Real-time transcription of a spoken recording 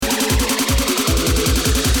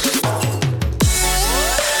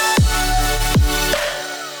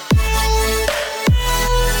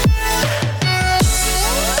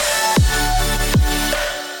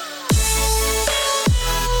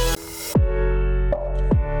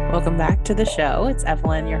Welcome back to the show. It's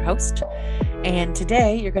Evelyn, your host. And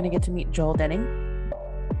today you're going to get to meet Joel Denning.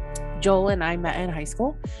 Joel and I met in high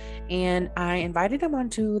school, and I invited him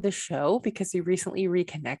onto the show because he recently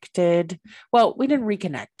reconnected. Well, we didn't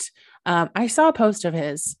reconnect. I saw a post of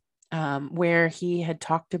his where he had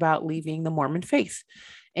talked about leaving the Mormon faith.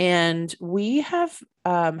 And we have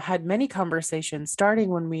had many conversations starting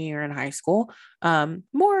when we were in high school,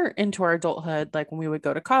 more into our adulthood, like when we would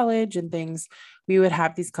go to college and things, we would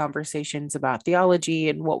have these conversations about theology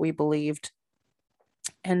and what we believed.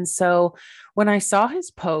 And so when I saw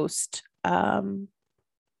his post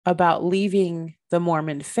about leaving the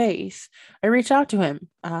Mormon faith, I reached out to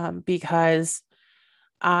him because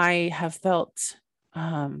I have felt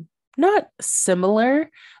not similar,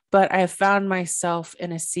 but I have found myself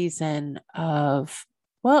in a season of,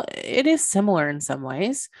 well, it is similar in some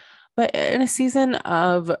ways, but in a season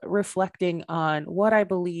of reflecting on what I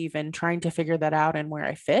believe and trying to figure that out and where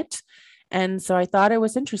I fit. And so I thought it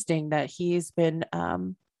was interesting that he's been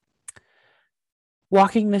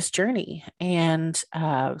walking this journey. And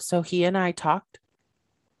so he and I talked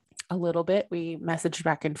a little bit. We messaged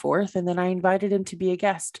back and forth, and then I invited him to be a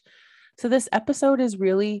guest. So this episode is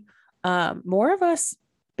really more of us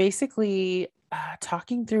basically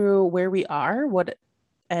talking through where we are,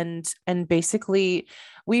 and basically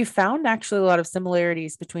we found actually a lot of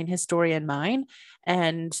similarities between his story and mine.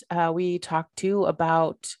 And we talked too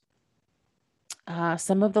about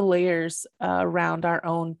some of the layers around our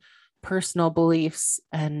own personal beliefs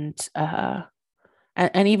and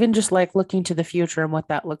even just like looking to the future and what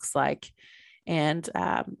that looks like. And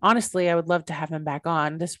honestly, I would love to have him back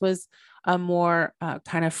on. This was a more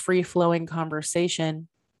kind of free-flowing conversation.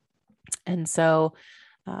 And so,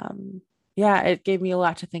 yeah, it gave me a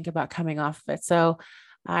lot to think about coming off of it. So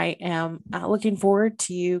I am looking forward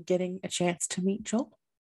to you getting a chance to meet Joel.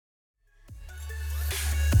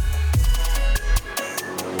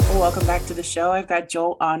 Welcome back to the show. I've got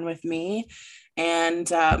Joel on with me. And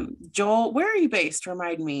Joel, where are you based?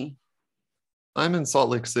 Remind me. I'm in Salt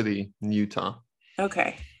Lake City, in Utah.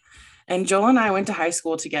 Okay. And Joel and I went to high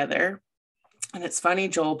school together. And it's funny,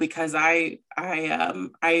 Joel, because we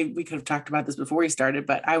could have talked about this before we started,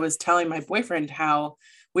 but I was telling my boyfriend how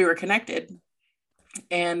we were connected.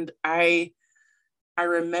 And I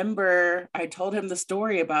remember I told him the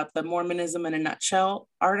story about the Mormonism in a Nutshell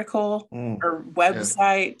article or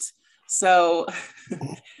website. Yeah.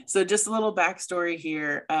 So just a little backstory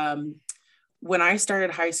here. When I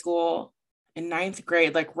started high school in 9th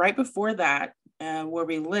grade, like right before that, where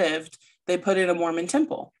we lived, they put in a Mormon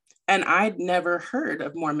temple. And I'd never heard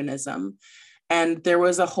of Mormonism. And there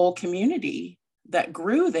was a whole community that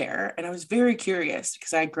grew there. And I was very curious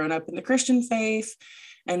because I'd grown up in the Christian faith.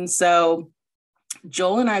 And so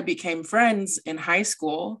Joel and I became friends in high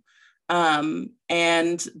school. But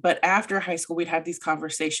after high school, we'd have these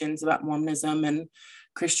conversations about Mormonism and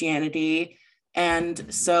Christianity.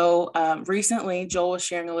 And so recently, Joel was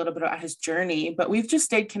sharing a little bit about his journey, but we've just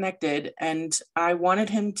stayed connected. And I wanted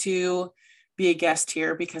him to be a guest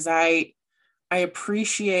here because I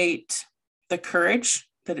appreciate the courage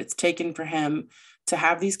that it's taken for him to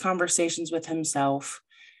have these conversations with himself,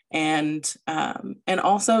 and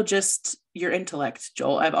also just your intellect,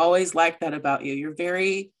 Joel. I've always liked that about you. You're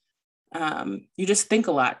very you just think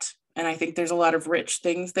a lot, and I think there's a lot of rich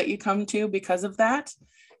things that you come to because of that.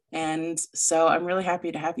 And so I'm really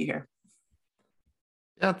happy to have you here.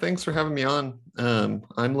 Yeah, thanks for having me on.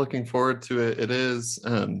 I'm looking forward to it. It is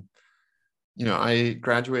I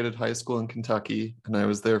graduated high school in Kentucky, and I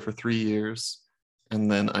was there for 3 years,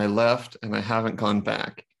 and then I left and I haven't gone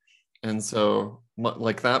back. And so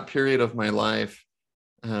like that period of my life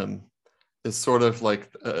is sort of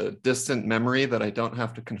like a distant memory that I don't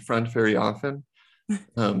have to confront very often.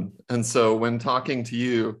 And so when talking to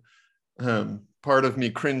you, part of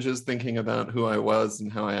me cringes thinking about who I was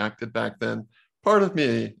and how I acted back then. Part of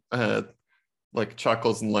me like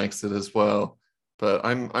chuckles and likes it as well. But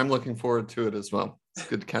I'm looking forward to it as well. It's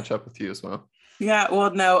good to catch up with you as well. Yeah,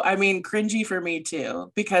 well, no, I mean, cringy for me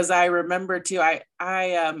too, because I remember too, I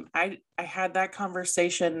had that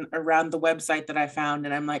conversation around the website that I found,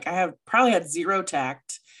 and I'm like, I have probably had zero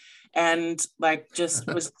tact, and like just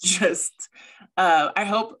was just I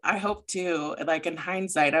hope too, like in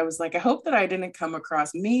hindsight, I was like, I hope that I didn't come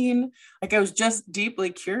across mean. Like I was just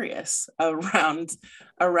deeply curious around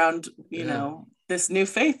this new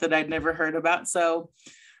faith that I'd never heard about. So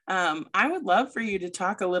I would love for you to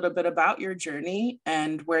talk a little bit about your journey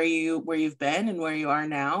and where you've been and where you are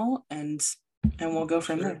now, and we'll go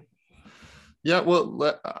from there. Yeah,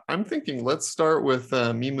 well, I'm thinking let's start with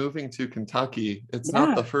me moving to Kentucky. It's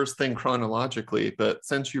not the Yeah. first thing chronologically, but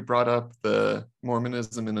since you brought up the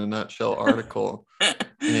Mormonism in a Nutshell article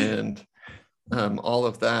and all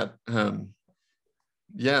of that,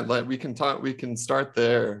 yeah, like we can start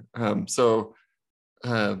there.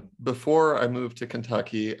 Before I moved to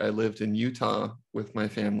Kentucky, I lived in Utah with my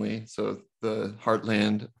family, so the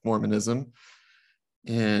heartland of Mormonism.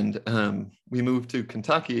 And we moved to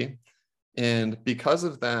Kentucky. And because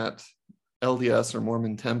of that LDS or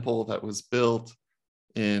Mormon temple that was built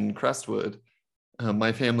in Crestwood,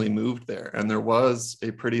 my family moved there. And there was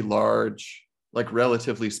a pretty large, like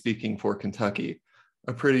relatively speaking for Kentucky,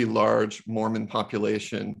 a pretty large Mormon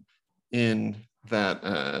population in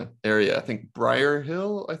that area. I think Briar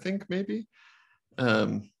Hill, I think maybe.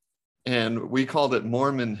 Um, and we called it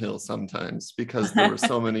Mormon Hill sometimes because there were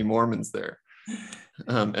so many Mormons there.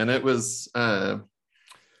 And it was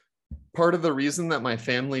part of the reason that my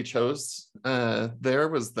family chose there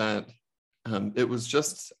was that it was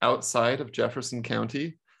just outside of Jefferson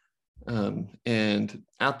County. And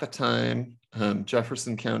at the time,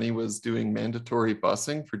 Jefferson County was doing mandatory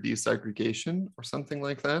busing for desegregation or something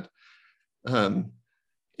like that.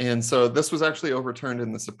 And so this was actually overturned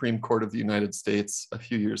in the Supreme Court of the United States a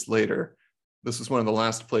few years later. This was one of the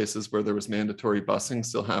last places where there was mandatory busing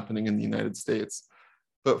still happening in the United States.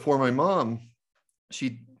 But for my mom,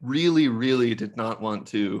 she really, really did not want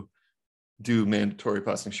to do mandatory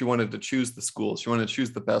busing. She wanted to choose the school. She wanted to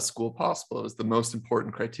choose the best school possible. It was the most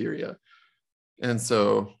important criteria. And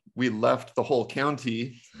so we left the whole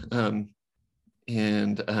county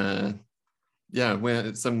yeah,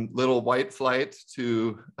 went some little white flight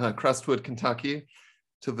to Crestwood, Kentucky,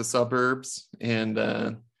 to the suburbs and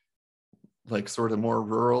like sort of more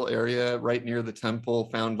rural area right near the temple,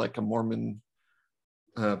 found like a Mormon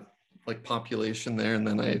like population there. And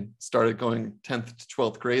then I started going 10th to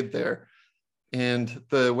 12th grade there. And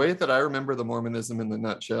the way that I remember the Mormonism in the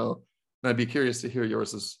nutshell, and I'd be curious to hear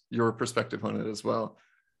your perspective on it as well.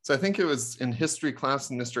 So I think it was in history class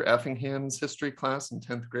in Mr. Effingham's history class in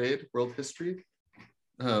 10th grade, world history.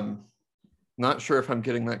 Not sure if I'm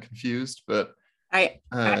getting that confused, but I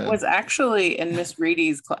was actually in Miss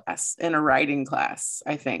Reedy's class, in a writing class,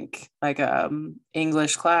 I think, like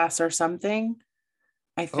English class or something.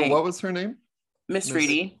 I oh, think what was her name? Miss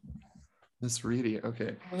Reedy. Miss Reedy.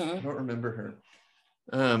 Okay. Mm-hmm. I don't remember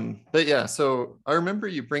her. But yeah, so I remember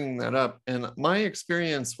you bringing that up, and my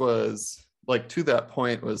experience was like to that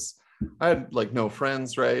point was I had like no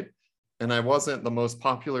friends, right? And I wasn't the most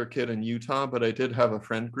popular kid in Utah, but I did have a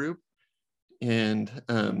friend group, and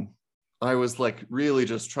I was like really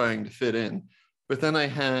just trying to fit in. But then I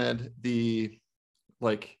had the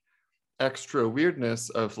like extra weirdness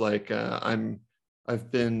of like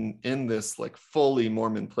I've been in this like fully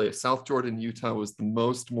Mormon place. South Jordan, Utah was the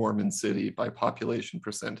most Mormon city by population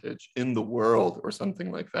percentage in the world or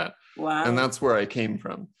something like that. Wow. And that's where I came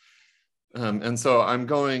from. And so I'm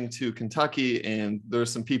going to Kentucky and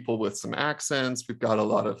there's some people with some accents. We've got a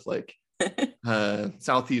lot of like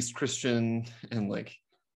Southeast Christian and like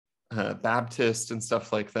Baptist and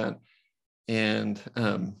stuff like that. And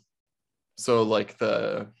so like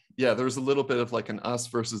there's a little bit of like an us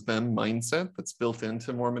versus them mindset that's built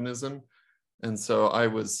into Mormonism. And so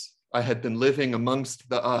I had been living amongst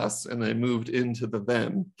the us and I moved into the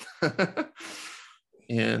them.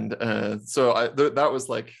 And that was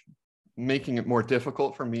like making it more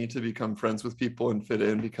difficult for me to become friends with people and fit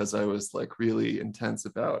in because I was like really intense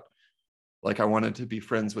about like I wanted to be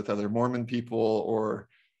friends with other Mormon people or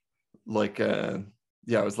like I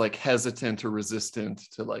was like hesitant or resistant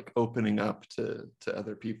to like opening up to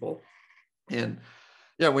other people. And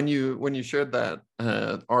yeah, when you shared that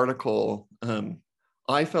article,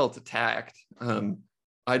 I felt attacked.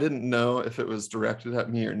 I didn't know if it was directed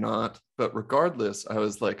at me or not, but regardless, I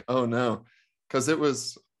was like, oh no, because it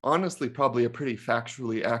was honestly probably a pretty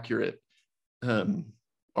factually accurate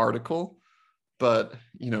article. But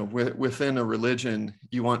you know, within a religion,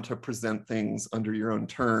 you want to present things under your own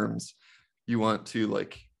terms. You want to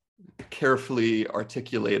like carefully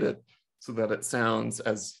articulate it so that it sounds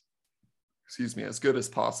as good as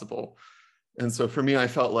possible. And so for me, I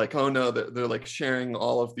felt like, oh no, they're like sharing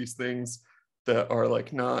all of these things that are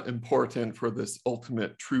like not important for this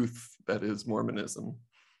ultimate truth that is Mormonism.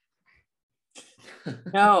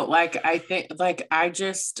 No, like I think like I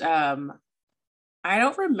just I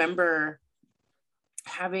don't remember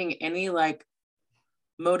having any like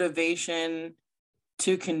motivation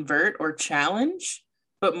to convert or challenge,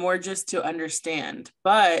 but more just to understand.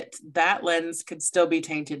 But that lens could still be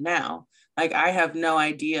tainted now. Like I have no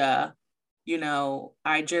idea, you know,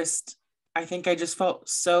 I just think I just felt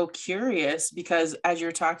so curious because as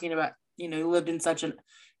you're talking about, you lived in such an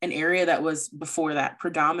area that was before that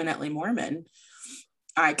predominantly Mormon.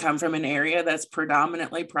 I come from an area that's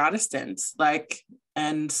predominantly Protestant, like,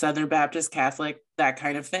 and Southern Baptist, Catholic, that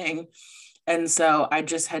kind of thing. And so I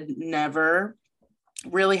just had never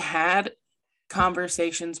really had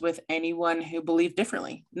conversations with anyone who believed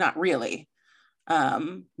differently. Not really,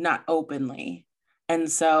 not openly.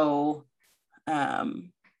 And so,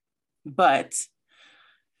 but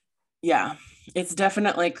yeah, it's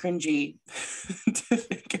definitely cringy to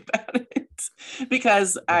think about it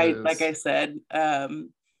because It like I is. said,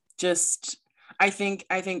 just I think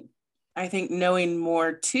knowing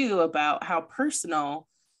more too about how personal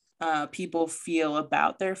people feel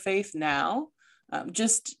about their faith now,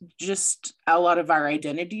 just a lot of our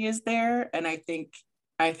identity is there, and I think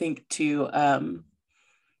too.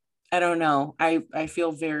 I don't know. I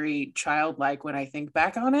feel very childlike when I think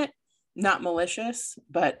back on it. Not malicious,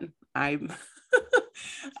 but I'm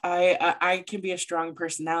I can be a strong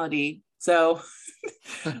personality. So,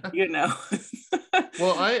 you know.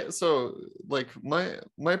 Well, so like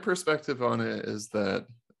my perspective on it is that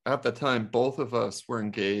at the time both of us were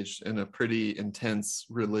engaged in a pretty intense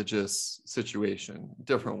religious situation,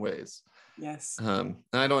 different ways. Yes.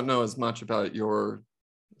 I don't know as much about your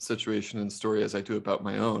situation and story as I do about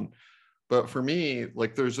my own. But for me,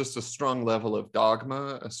 like there's just a strong level of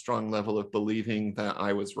dogma, a strong level of believing that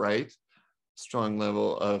I was right, strong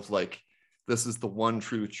level of like, this is the one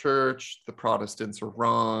true church, the Protestants are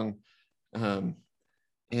wrong. Um,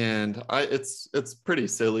 and it's pretty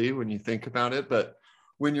silly when you think about it, but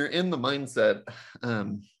when you're in the mindset,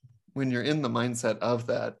 um, when you're in the mindset of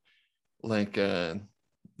that, like,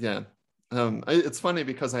 yeah, it's funny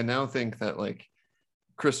because I now think that like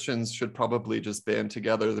Christians should probably just band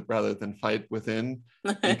together rather than fight within,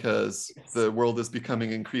 because Yes. the world is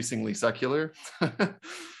becoming increasingly secular.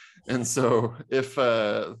 And so if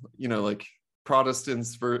like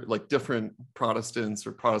Protestants for like different Protestants,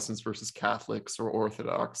 or Protestants versus Catholics or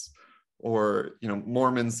Orthodox, or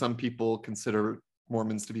Mormons, some people consider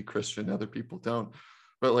Mormons to be Christian, other people don't.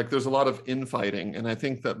 But like there's a lot of infighting, and I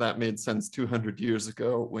think that made sense 200 years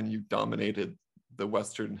ago when you dominated the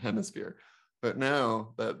Western Hemisphere. But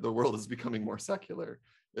now that the world is becoming more secular,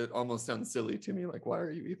 it almost sounds silly to me. Like, why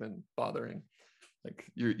are you even bothering? Like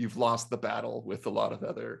you've lost the battle with a lot of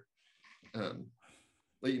other,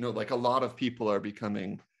 like a lot of people are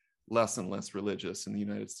becoming less and less religious in the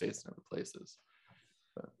United States and other places.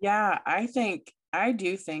 But, Yeah, I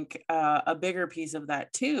do think a bigger piece of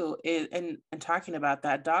that too is, and talking about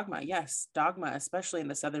that dogma. Yes, dogma, especially in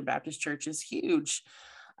the Southern Baptist Church, is huge,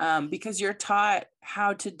 because you're taught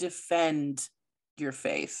how to defend your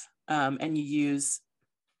faith, and you use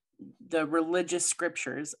the religious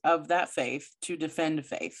scriptures of that faith to defend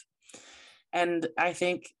faith. And I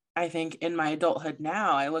think in my adulthood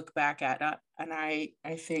now, I look back at it and I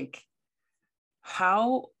think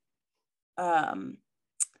how um,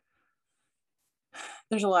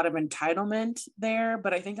 there's a lot of entitlement there,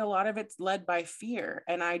 but I think a lot of it's led by fear.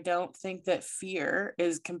 And I don't think that fear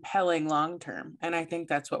is compelling long term. And I think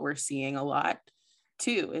that's what we're seeing a lot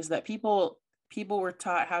too, is that people were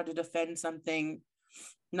taught how to defend something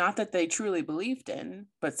not that they truly believed in,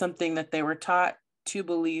 but something that they were taught to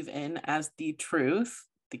believe in as the truth,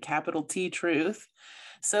 the capital T truth,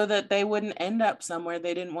 so that they wouldn't end up somewhere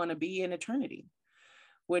they didn't want to be in eternity.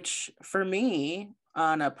 Which for me,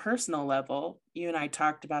 on a personal level, you and I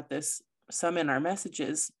talked about this some in our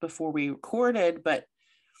messages before we recorded, but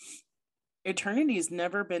eternity's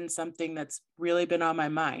never been something that's really been on my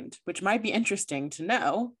mind, which might be interesting to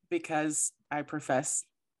know because I profess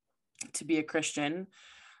to be a Christian.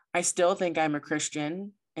 I still think I'm a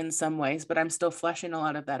Christian in some ways, but I'm still fleshing a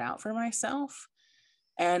lot of that out for myself.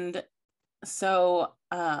 And so,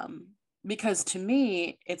 because to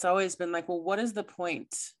me, it's always been like, well, what is the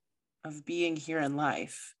point of being here in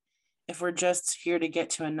life if we're just here to get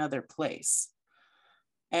to another place?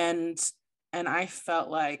 And I felt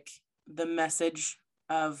like the message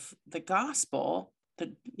of the gospel,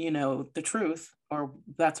 the truth, or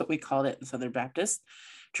that's what we called it in Southern Baptist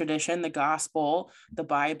tradition, the gospel, the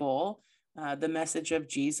Bible, the message of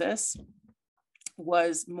Jesus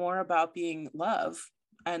was more about being love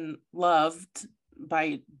and loved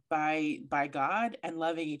by God and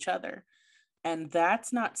loving each other. And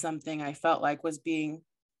that's not something I felt like was being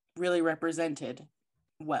really represented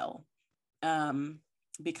well,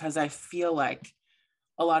 because I feel like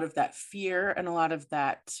a lot of that fear and a lot of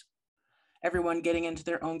that everyone getting into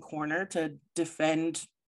their own corner to defend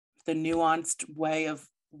the nuanced way of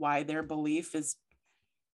why their belief is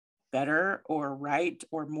better or right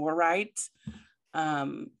or more right,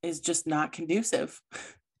 is just not conducive.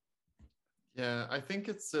 Yeah, I think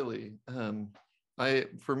it's silly.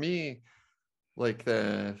 For me, like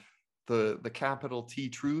the capital T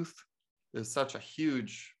truth is such a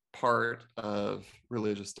huge part of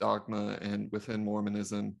religious dogma, and within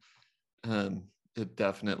Mormonism, it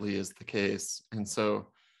definitely is the case. And so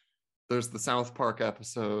there's the South Park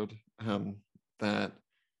episode that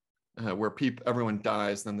where everyone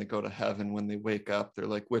dies, then they go to heaven. When they wake up, they're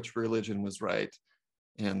like, which religion was right?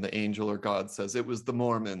 And the angel or God says it was the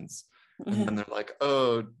Mormons. And then they're like,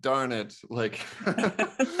 oh, darn it. Like,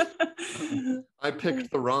 I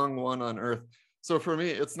picked the wrong one on earth. So for me,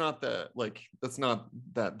 it's not that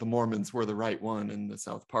the Mormons were the right one in the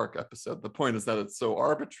South Park episode. The point is that it's so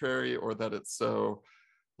arbitrary, or that it's so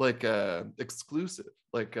like exclusive,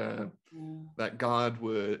 like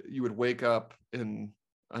that you would wake up in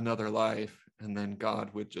another life, and then God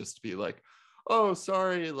would just be like, oh,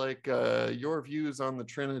 sorry, like your views on the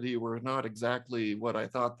Trinity were not exactly what I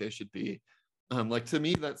thought they should be. Like, to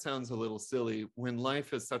me, that sounds a little silly when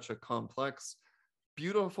life is such a complex,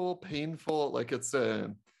 beautiful, painful, like it's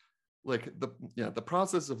like the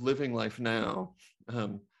process of living life now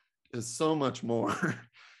is so much more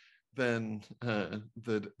than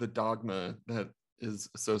the dogma that is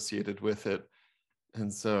associated with it.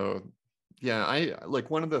 And so, yeah, I like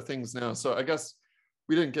one of the things now. So I guess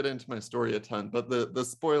we didn't get into my story a ton, but the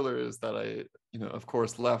spoiler is that I, of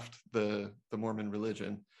course, left the Mormon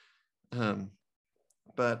religion.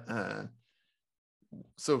 But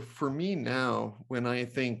so for me now, when I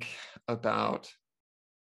think about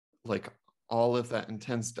like all of that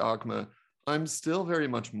intense dogma, I'm still very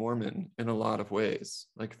much Mormon in a lot of ways.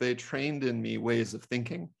 Like, they trained in me ways of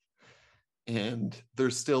thinking, and there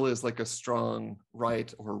still is like a strong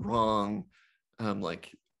right or wrong,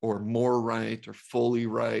 like, or more right or fully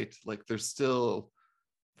right. Like, there's still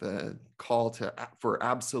the call for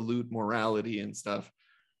absolute morality and stuff.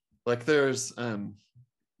 Like, there's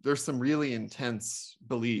some really intense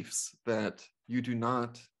beliefs that you do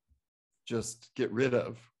not just get rid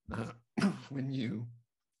of when you,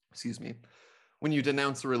 excuse me, when you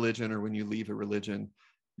denounce a religion or when you leave a religion.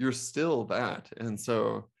 You're still that. And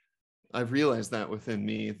so I've realized that within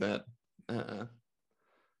me, that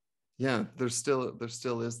yeah, there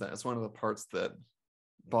still is that. It's one of the parts that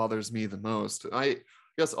bothers me the most. I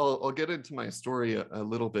guess I'll get into my story a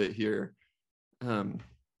little bit here.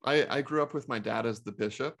 I grew up with my dad as the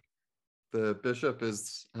bishop. The bishop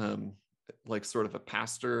is like sort of a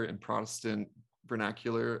pastor in Protestant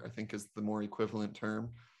vernacular, I think is the more equivalent term.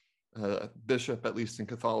 Bishop, at least in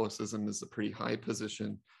Catholicism, is a pretty high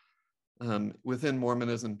position. Within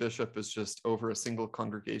Mormonism, bishop is just over a single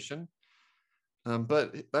congregation.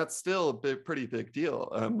 But that's still a pretty big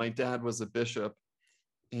deal. My dad was a bishop,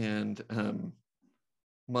 and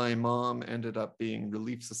my mom ended up being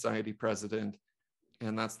Relief Society president,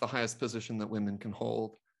 and that's the highest position that women can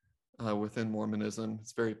hold within Mormonism.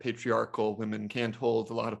 It's very patriarchal. Women can't hold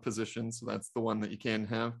a lot of positions, so that's the one that you can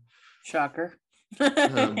have. Shocker.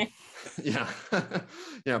 Yeah,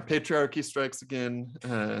 yeah. Patriarchy strikes again.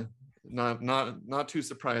 Not too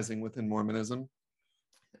surprising within Mormonism.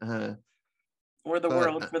 Or the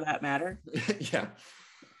world, for that matter. Yeah.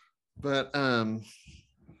 But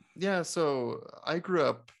yeah, so I grew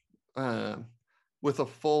up with a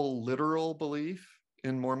full literal belief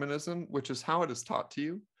in Mormonism, which is how it is taught to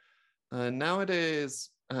you. Nowadays,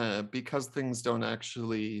 because things don't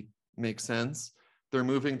actually make sense, they're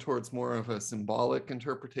moving towards more of a symbolic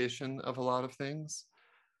interpretation of a lot of things.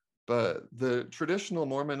 But the traditional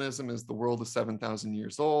Mormonism is the world is 7,000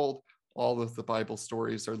 years old. All of the Bible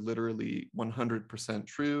stories are literally 100%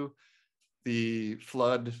 true. The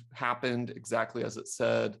flood happened exactly as it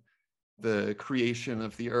said. The creation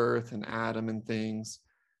of the earth and Adam and things.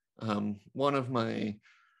 One of my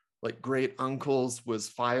great uncles was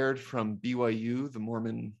fired from BYU, the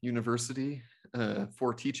Mormon University,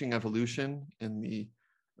 for teaching evolution in the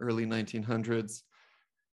early 1900s.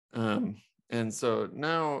 And so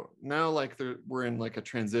now we're in like a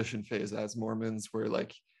transition phase as Mormons, where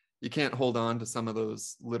like you can't hold on to some of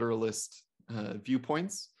those literalist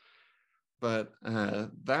viewpoints. But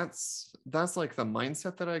that's like the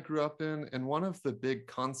mindset that I grew up in. And one of the big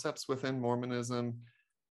concepts within Mormonism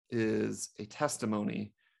is a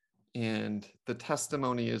testimony. And the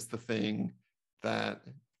testimony is the thing that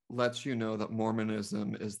lets you know that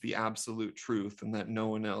Mormonism is the absolute truth and that no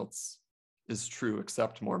one else is true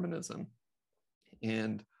except Mormonism.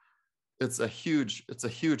 And it's a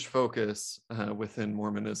huge focus within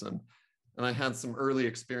Mormonism. And I had some early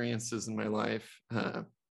experiences in my life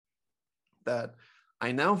that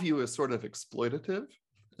I now view as sort of exploitative,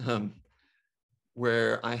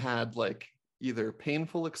 where I had like either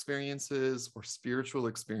painful experiences or spiritual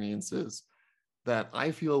experiences that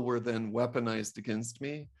I feel were then weaponized against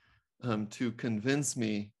me, to convince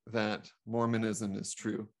me that Mormonism is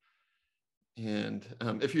true. And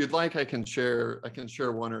if you'd like, I can share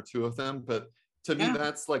one or two of them. But to me, Yeah.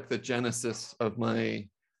 that's like the genesis of my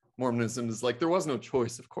Mormonism. Is like, there was no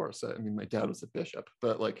choice, of course. I mean, my dad was a bishop,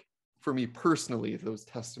 but like for me personally, those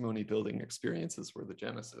testimony building experiences were the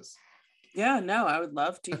genesis. Yeah, no, I would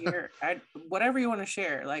love to hear whatever you want to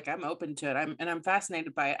share. Like, I'm open to it. I'm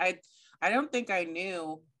fascinated by it. I don't think I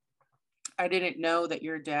didn't know that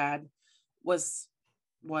your dad was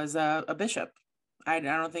a bishop. I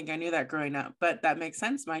don't think I knew that growing up, but that makes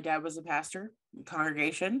sense. My dad was a pastor,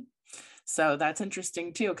 congregation. So that's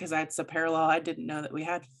interesting too, because that's a parallel I didn't know that we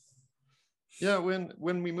had. Yeah, when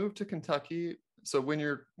we moved to Kentucky, so when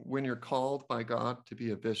you're called by God to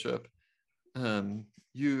be a bishop,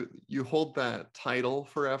 you hold that title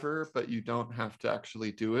forever, but you don't have to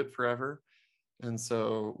actually do it forever. And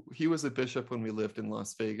so he was a bishop when we lived in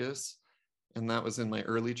Las Vegas, and that was in my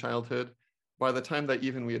early childhood. By the time that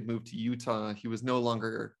even we had moved to Utah, he was no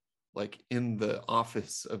longer like in the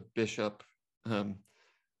office of bishop,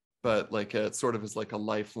 but like it sort of is like a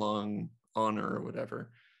lifelong honor or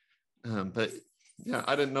whatever. But yeah,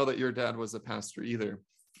 I didn't know that your dad was a pastor either.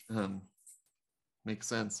 Makes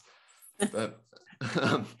sense. But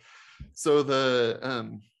so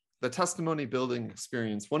the testimony building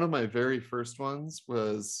experience, one of my very first ones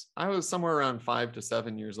was I was somewhere around 5 to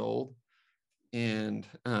 7 years old, and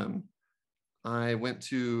I went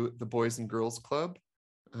to the Boys and Girls Club,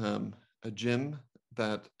 a gym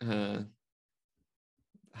that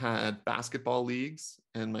had basketball leagues,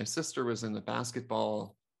 and my sister was in the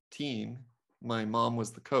basketball team. My mom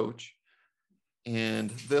was the coach,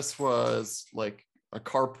 and this was like a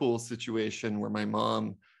carpool situation where my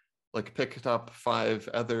mom like picked up 5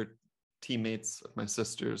 other teammates of my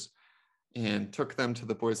sister's and took them to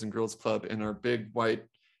the Boys and Girls Club in our big white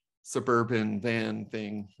suburban van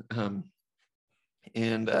thing.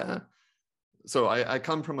 So I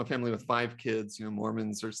come from a family with 5 kids. You know,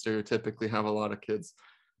 Mormons are stereotypically have a lot of kids.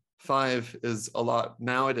 5 is a lot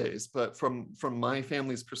nowadays, but from my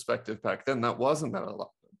family's perspective back then, that wasn't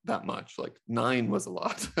that much. Like 9 was a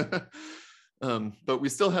lot. But we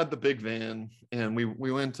still had the big van, and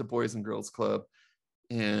we went to Boys and Girls Club.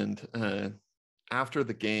 And after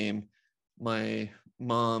the game, my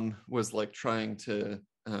mom was like trying to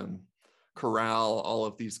corral all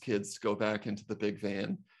of these kids to go back into the big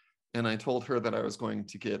van. And I told her that I was going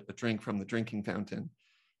to get a drink from the drinking fountain.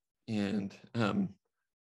 And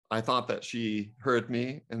I thought that she heard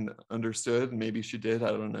me and understood, and maybe she did,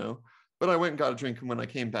 I don't know. But I went and got a drink, and when I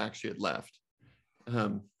came back, she had left.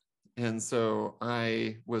 And so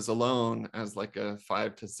I was alone as like a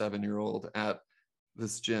 5 to 7 year old at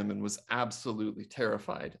this gym and was absolutely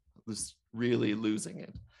terrified, was really losing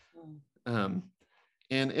it.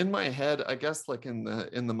 And in my head, I guess like in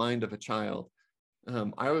the mind of a child,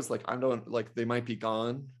 I was like, I don't like, they might be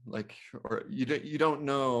gone, like, or you don't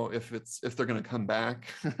know if they're going to come back.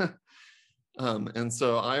 And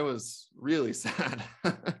so I was really sad.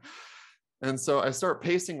 And so I start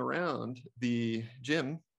pacing around the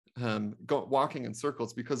gym, walking in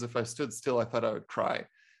circles, because if I stood still, I thought I would cry,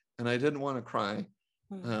 and I didn't want to cry,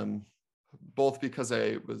 both because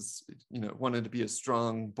I was, wanted to be a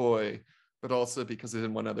strong boy, but also because I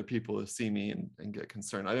didn't want other people to see me and get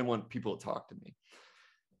concerned. I didn't want people to talk to me.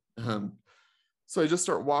 So I just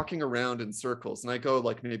start walking around in circles, and I go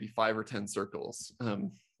like maybe 5 or 10 circles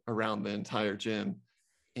around the entire gym.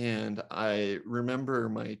 And I remember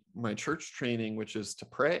my church training, which is to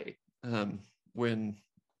pray when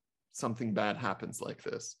something bad happens like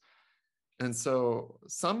this. And so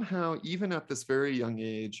somehow, even at this very young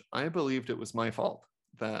age, I believed it was my fault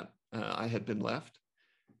that I had been left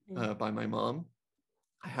by my mom.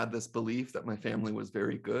 I had this belief that my family was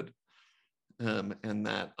very good, and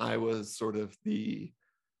that I was sort of the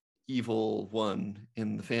evil one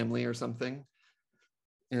in the family or something.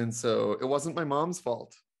 And so it wasn't my mom's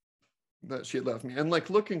fault that she had left me. And like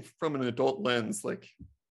looking from an adult lens, like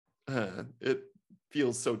it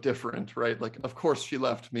feels so different, right? Like, of course she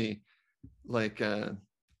left me. Like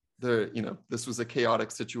this was a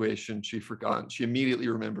chaotic situation. She forgot. She immediately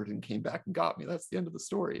remembered and came back and got me. That's the end of the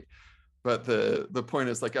story. But the point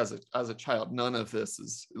is, like, as a child, none of this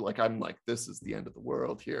is like, I'm like, this is the end of the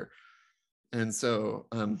world here. And so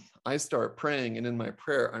I start praying, and in my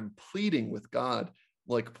prayer, I'm pleading with God,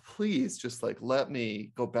 like, please just like let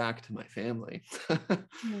me go back to my family.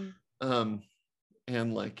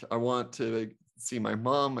 And like, I want to see my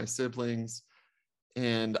mom, my siblings.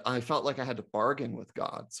 And I felt like I had to bargain with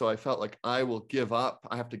God. So I felt like I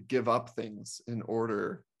have to give up things in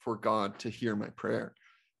order for God to hear my prayer,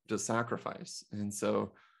 to sacrifice. And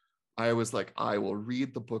so I was like, I will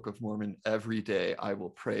read the Book of Mormon every day. I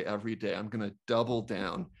will pray every day. I'm going to double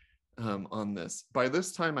down on this. By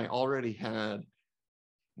this time, I already had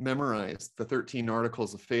memorized the 13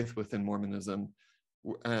 articles of faith within Mormonism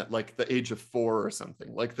at like the age of 4 or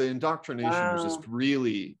something. Like the indoctrination was just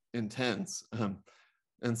really intense.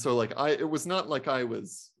 And so like it was not like I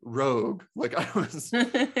was rogue, like I was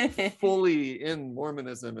fully in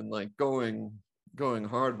Mormonism and like going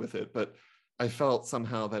hard with it, but I felt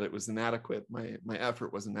somehow that it was inadequate. My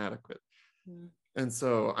effort was inadequate. Mm. And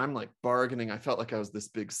so I'm like bargaining. I felt like I was this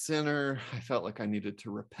big sinner. I felt like I needed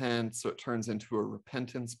to repent. So it turns into a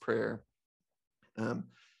repentance prayer.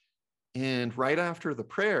 And right after the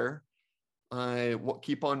prayer, I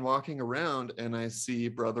keep on walking around and I see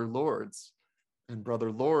Brother Lords. And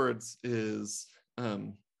Brother Lords is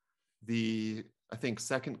the, I think,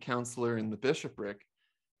 second counselor in the bishopric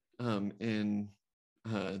in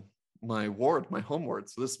my ward, my home ward.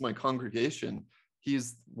 So this is my congregation.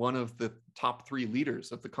 He's one of the top 3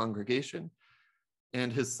 leaders of the congregation.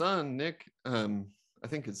 And his son, Nick, I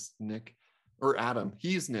think is Nick, or Adam.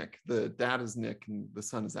 He's Nick. The dad is Nick and the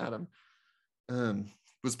son is Adam.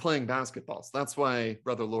 Was playing basketball. So that's why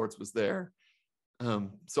Brother Lords was there.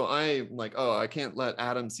 So I like, oh, I can't let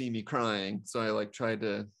Adam see me crying. So I like tried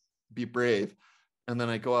to be brave. And then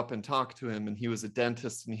I go up and talk to him, and he was a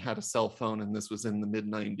dentist and he had a cell phone, and this was in the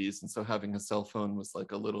mid-90s. And so having a cell phone was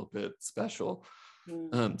like a little bit special.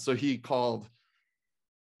 So he called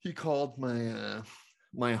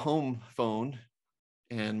my home phone,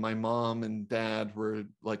 and my mom and dad were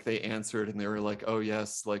like, they answered and they were like, oh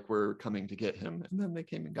yes, like we're coming to get him. And then they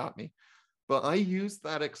came and got me. But I used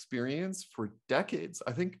that experience for decades,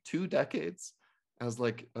 I think 2 decades, as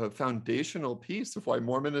like a foundational piece of why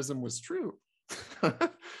Mormonism was true.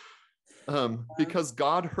 Because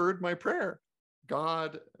God heard my prayer.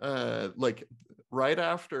 God, like right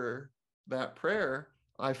after that prayer,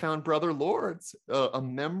 I found Brother Lords, a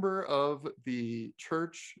member of the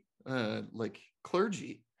church, like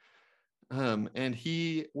clergy. And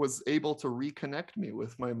he was able to reconnect me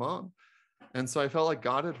with my mom. And so I felt like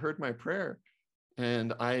God had heard my prayer,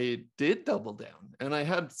 and I did double down. And I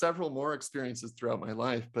had several more experiences throughout my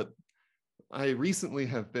life, but I recently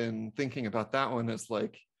have been thinking about that one as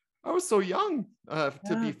like, I was so young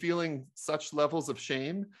to be feeling such levels of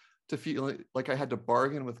shame, to feel like I had to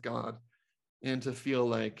bargain with God, and to feel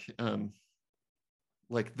like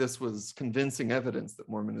this was convincing evidence that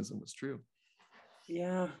Mormonism was true.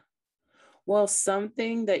 Yeah. Well,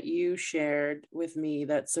 something that you shared with me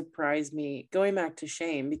that surprised me, going back to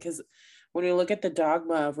shame, because when we look at the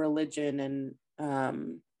dogma of religion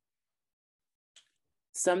and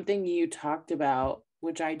something you talked about,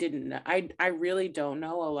 which I didn't know, I really don't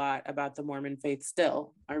know a lot about the Mormon faith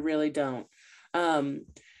still. I really don't.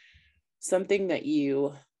 Something that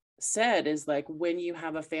you said is like, when you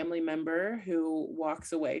have a family member who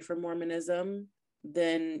walks away from Mormonism,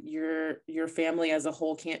 then your family as a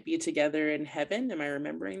whole can't be together in heaven. Am I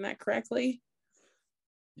remembering that correctly?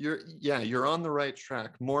 You're on the right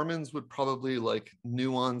track. Mormons would probably like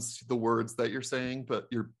nuance the words that you're saying, but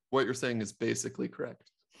what you're saying is basically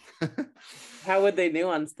correct. How would they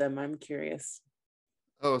nuance them? I'm curious.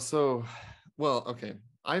 Oh, so, well, okay.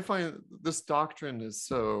 I find this doctrine is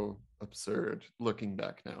so absurd looking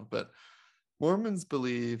back now, but Mormons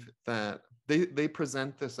believe that they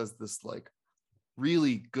present this as this like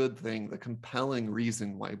really good thing, the compelling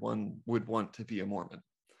reason why one would want to be a Mormon.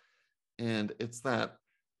 And it's that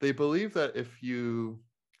they believe that if you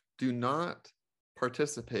do not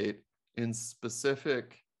participate in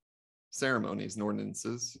specific ceremonies and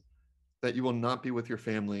ordinances, that you will not be with your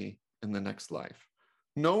family in the next life.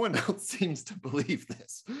 No one else seems to believe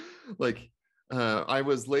this. Like, I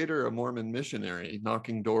was later a Mormon missionary,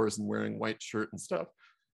 knocking doors and wearing white shirt and stuff.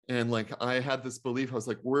 And like, I had this belief, I was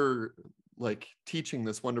like, we're like teaching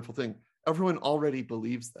this wonderful thing. Everyone already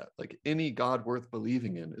believes that. Like, any God worth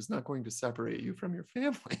believing in is not going to separate you from your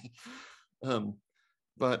family.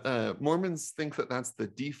 But Mormons think that that's the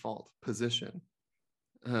default position.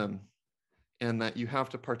 And that you have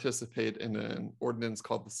to participate in an ordinance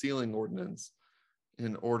called the sealing ordinance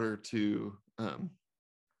in order to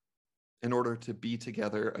be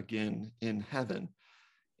together again in heaven.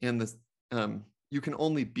 And this, you can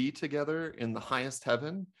only be together in the highest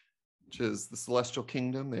heaven, which is the celestial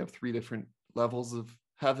kingdom. They have 3 different levels of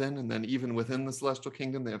heaven, and then even within the celestial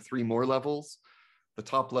kingdom, they have 3 more levels. The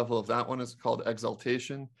top level of that one is called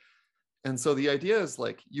exaltation. And so the idea is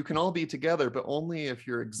like, you can all be together, but only if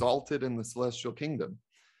you're exalted in the celestial kingdom.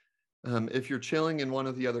 If you're chilling in one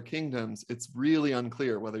of the other kingdoms, it's really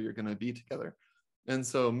unclear whether you're going to be together. And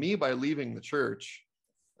so me, by leaving the church,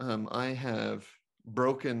 I have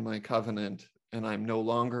broken my covenant, and I'm no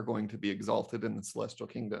longer going to be exalted in the celestial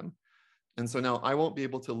kingdom. And so now I won't be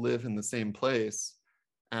able to live in the same place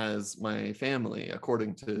as my family,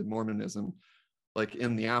 according to Mormonism, like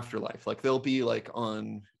in the afterlife. Like they'll be like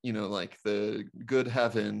on, like the good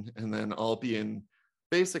heaven, and then I'll be in,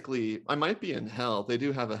 basically, I might be in hell. They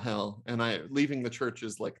do have a hell, and leaving the church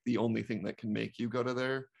is like the only thing that can make you go to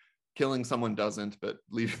there. Killing someone doesn't, but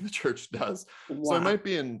leaving the church does. So Wow. I might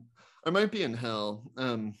be in hell.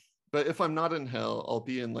 But if I'm not in hell, I'll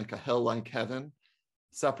be in like a hell-like heaven,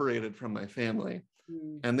 separated from my family.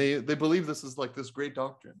 Mm. And they believe this is like this great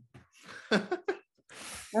doctrine.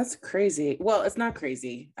 That's crazy. Well, it's not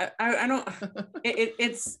crazy. I don't.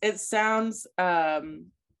 It sounds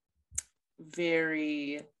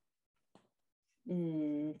very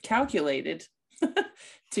calculated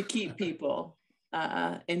to keep people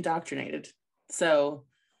indoctrinated. So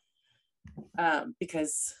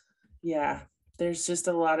because yeah, there's just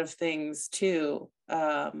a lot of things too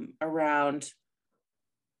around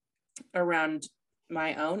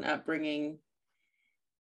my own upbringing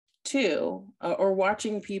too, or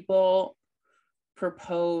watching people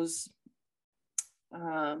propose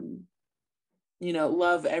love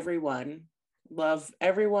everyone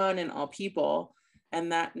and all people,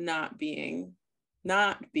 and that not being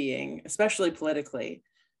especially politically,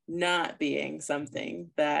 not being something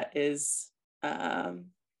that is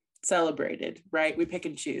celebrated, right? We pick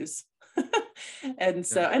and choose. And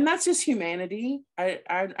so, and that's just humanity.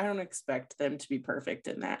 I don't expect them to be perfect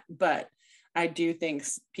in that, but I do think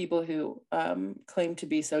people who claim to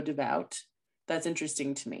be so devout, that's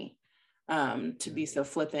interesting to me, to be so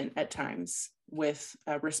flippant at times with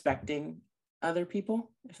respecting other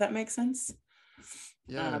people, if that makes sense.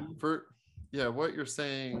 What you're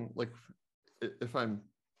saying, like if I'm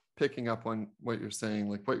picking up on what you're saying,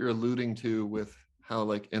 like what you're alluding to with how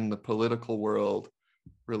like in the political world,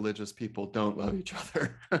 religious people don't love each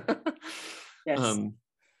other. Yes.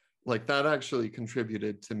 Like that actually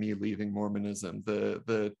contributed to me leaving Mormonism.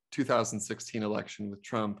 The 2016 election with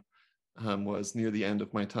Trump was near the end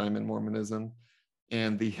of my time in Mormonism,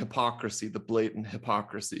 and the hypocrisy, the blatant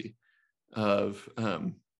hypocrisy of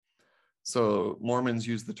so Mormons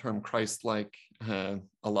use the term Christ-like a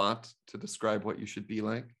lot to describe what you should be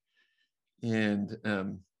like. And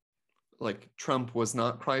like Trump was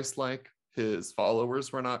not Christ-like, his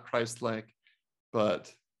followers were not Christ-like,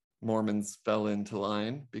 but Mormons fell into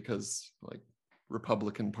line because like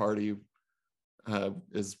Republican Party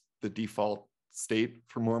is the default state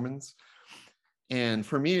for Mormons. And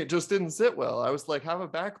for me, it just didn't sit well. I was like, have a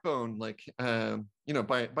backbone. Like, by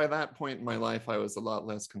that point in my life, I was a lot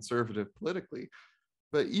less conservative politically.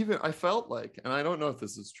 But even I felt like, and I don't know if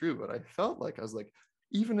this is true, but I felt like I was like,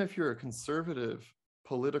 even if you're a conservative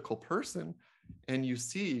political person and you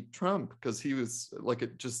see Trump, because he was like,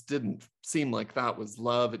 it just didn't seem like that was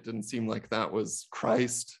love. It didn't seem like that was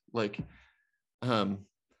Christ. Like,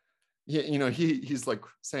 he's like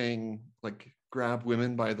saying like, grab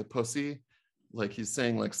women by the pussy. Like he's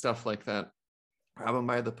saying like stuff like that, grab them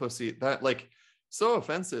by the pussy, that like so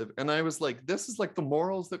offensive. And I was like, this is like the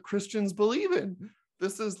morals that Christians believe in.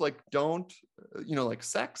 This is like, don't, like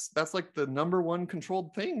sex, that's like the number one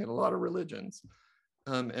controlled thing in a lot of religions.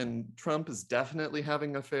 And Trump is definitely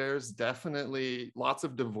having affairs, definitely lots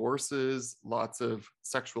of divorces, lots of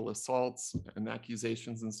sexual assaults and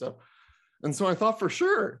accusations and stuff. And so I thought for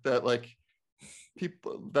sure that like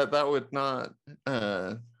people that would not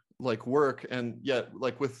like work. And yet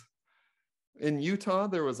like in Utah,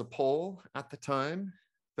 there was a poll at the time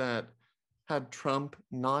that had Trump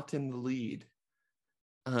not in the lead.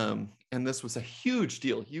 And this was a huge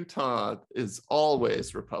deal. Utah is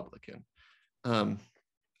always Republican.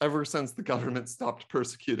 Ever since the government stopped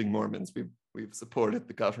persecuting Mormons, we've supported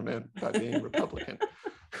the government by being Republican.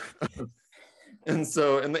 And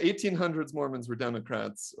so in the 1800s, Mormons were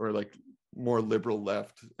Democrats or like more liberal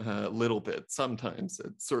left, a little bit sometimes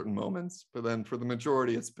at certain moments, but then for the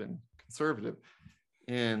majority, it's been conservative.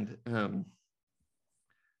 And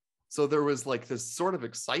so there was like this sort of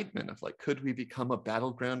excitement of like, could we become a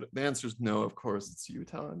battleground? The answer is no, of course, it's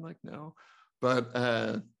Utah. I'm like, no. But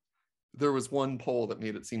there was one poll that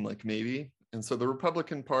made it seem like maybe. And so the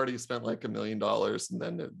Republican Party spent like $1 million. And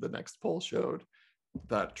then the next poll showed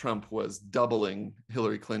that Trump was doubling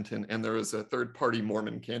Hillary Clinton. And there was a third-party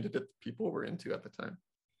Mormon candidate that people were into at the time.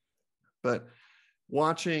 But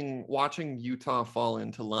watching Utah fall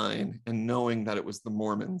into line and knowing that it was the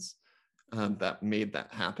Mormons that made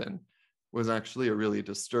that happen was actually a really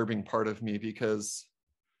disturbing part of me, because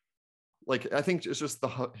like, I think it's just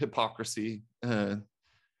the hypocrisy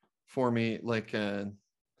for me. Like,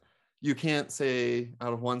 you can't say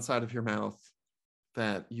out of one side of your mouth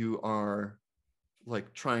that you are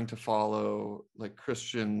like trying to follow like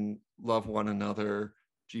Christian, love one another,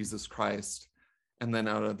 Jesus Christ, and then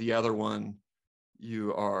out of the other one,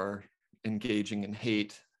 you are engaging in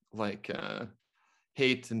hate, like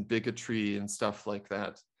hate and bigotry and stuff like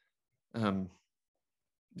that.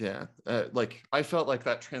 Like I felt like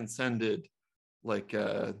that transcended, like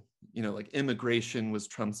like immigration was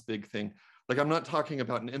Trump's big thing. Like, I'm not talking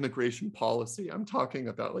about an immigration policy. I'm talking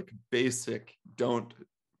about like basic, don't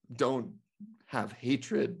have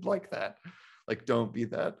hatred like that. Like, don't be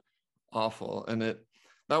that awful. And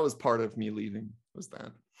that was part of me leaving, was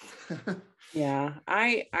that. Yeah,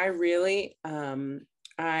 I really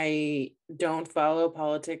I don't follow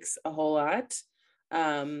politics a whole lot.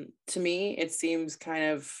 To me, it seems kind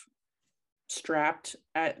of strapped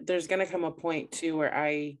at, there's going to come a point too where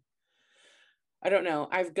I don't know,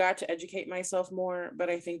 I've got to educate myself more, but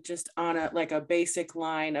I think just on a like a basic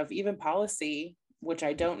line of even policy, which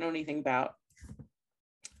I don't know anything about,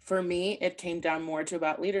 for me it came down more to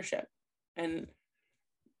about leadership. And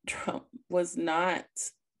Trump was not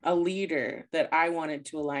a leader that I wanted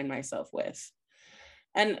to align myself with.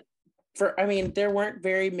 And I mean, there aren't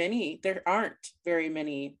very many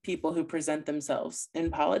people who present themselves in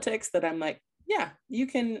politics that I'm like, yeah, you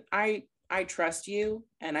can, I trust you.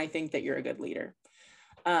 And I think that you're a good leader.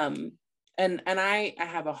 And I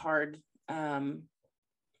have a hard, or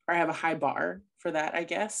I have a high bar for that, I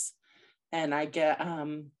guess. And I get,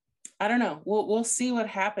 I don't know, we'll see what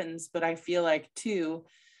happens. But I feel like too,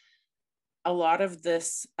 a lot of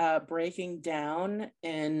this breaking down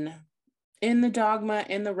in the dogma,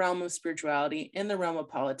 in the realm of spirituality, in the realm of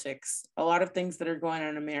politics, a lot of things that are going on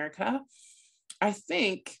in America, I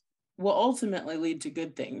think will ultimately lead to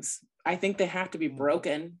good things. I think they have to be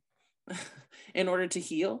broken in order to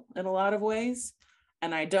heal in a lot of ways.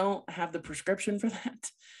 And I don't have the prescription for that.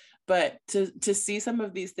 But to see some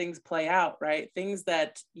of these things play out, right? Things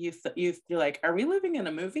that you're like, are we living in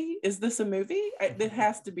a movie? Is this a movie? It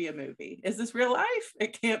has to be a movie. Is this real life?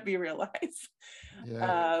 It can't be real life.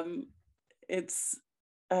 Yeah. It's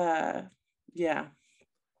yeah.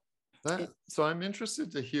 So I'm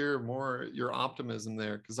interested to hear more your optimism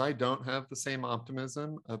there, because I don't have the same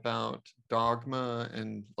optimism about dogma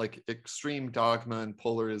and like extreme dogma and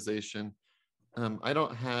polarization. I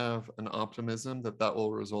don't have an optimism that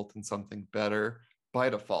will result in something better by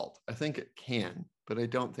default. I think it can, but I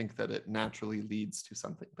don't think that it naturally leads to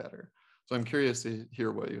something better. So I'm curious to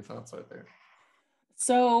hear what your thoughts are there.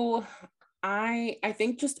 So I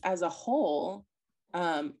think just as a whole,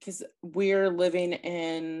 because we're living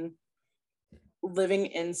in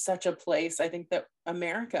such a place, I think that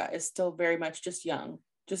America is still very much just young,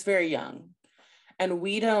 just very young. And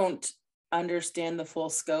we don't understand the full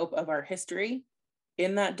scope of our history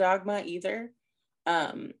in that dogma either.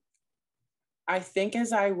 Um, I think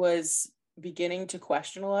as I was beginning to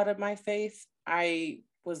question a lot of my faith, I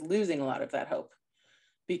was losing a lot of that hope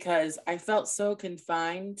because I felt so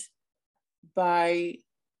confined by,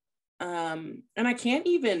 and I can't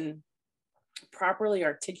even properly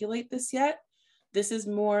articulate this yet. This is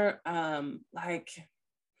more like,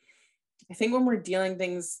 I think when we're dealing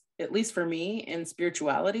things, at least for me in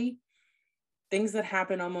spirituality, things that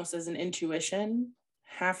happen almost as an intuition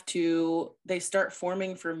they start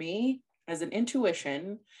forming for me as an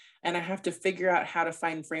intuition. And I have to figure out how to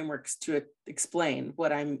find frameworks to explain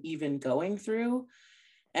what I'm even going through.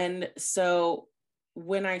 And so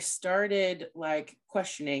when I started like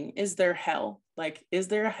questioning, is there hell? Like, is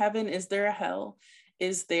there a heaven? Is there a hell?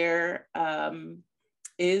 Is there,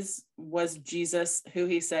 was Jesus who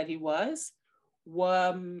he said he was?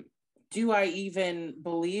 Do I even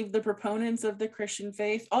believe the proponents of the Christian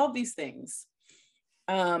faith? All these things.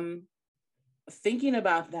 Thinking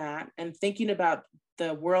about that and thinking about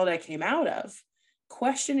the world I came out of,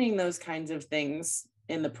 questioning those kinds of things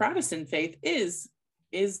in the Protestant faith is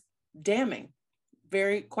damning,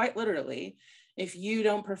 very quite literally. If you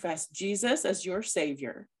don't profess Jesus as your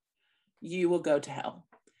savior, you will go to hell.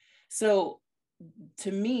 So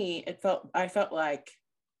to me, I felt like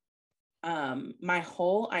my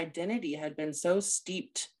whole identity had been so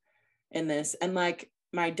steeped in this. And like,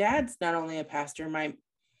 my dad's not only a pastor, my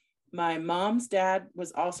mom's dad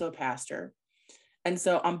was also a pastor. And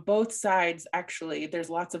so on both sides, actually, there's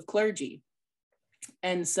lots of clergy.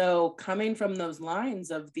 And so coming from those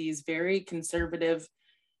lines of these very conservative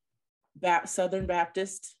Southern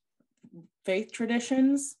Baptist faith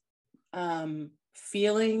traditions,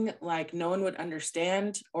 feeling like no one would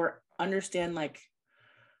understand or understand like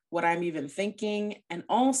what I'm even thinking. And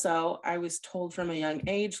also, I was told from a young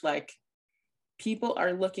age, like, people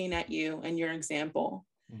are looking at you and your example.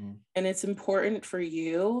 Mhm. And it's important for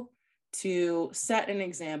you to set an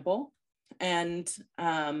example and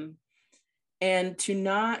to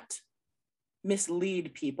not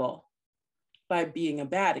mislead people by being a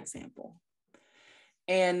bad example.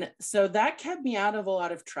 And so that kept me out of a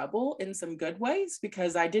lot of trouble in some good ways,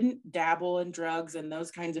 because I didn't dabble in drugs and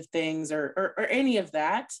those kinds of things or any of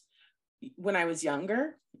that when I was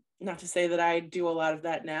younger. Not to say that I do a lot of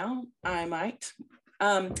that now, I might.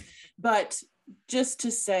 But just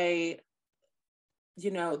to say,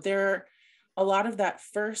 there a lot of that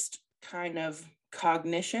first kind of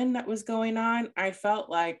cognition that was going on, I felt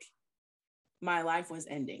like my life was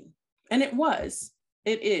ending. And it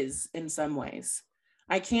is in some ways.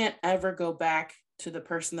 I can't ever go back to the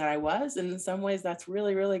person that I was. And in some ways, that's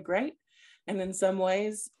really, really great. And in some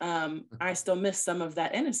ways, I still miss some of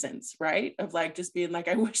that innocence, right? Of like just being like,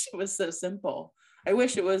 I wish it was so simple. I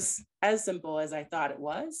wish it was as simple as I thought it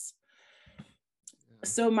was.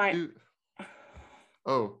 So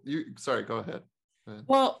sorry, go ahead. Go ahead.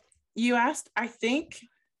 well, you asked, I think,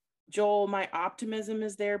 Joel, my optimism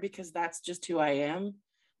is there because that's just who I am.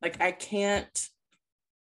 Like, I can't,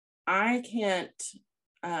 I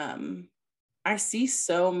see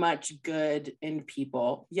so much good in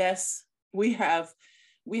people. Yes, we have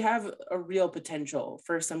a real potential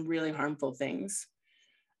for some really harmful things.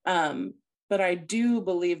 But I do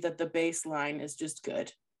believe that the baseline is just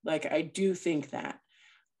good. Like, I do think that.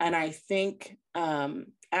 And I think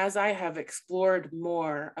as I have explored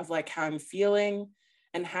more of like how I'm feeling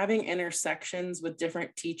and having intersections with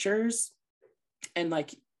different teachers and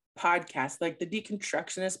like podcasts, like the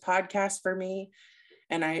Deconstructionist podcast for me.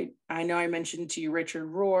 And I know I mentioned to you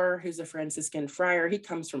Richard Rohr, who's a Franciscan friar. He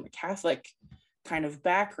comes from a Catholic kind of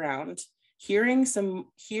background. Hearing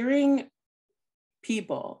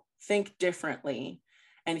people think differently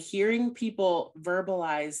and hearing people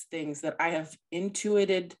verbalize things that I have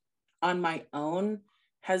intuited on my own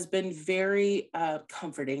has been very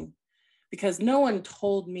comforting, because no one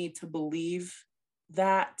told me to believe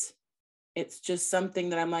that. It's just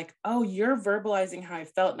something that I'm like, oh, you're verbalizing how I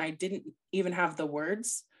felt and I didn't even have the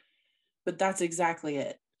words, but that's exactly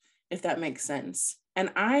it, if that makes sense.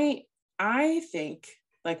 And I think,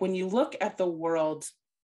 like, when you look at the world,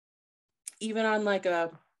 even on like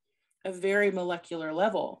a very molecular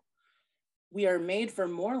level, we are made for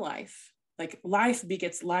more life. Like, life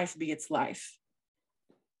begets life begets life.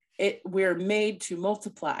 We're made to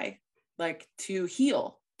multiply, like to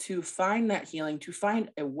heal, to find that healing, to find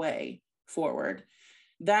a way forward.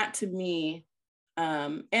 That to me,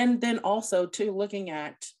 and then also to looking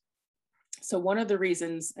at, so one of the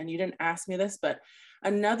reasons, and you didn't ask me this, but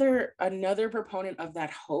another proponent of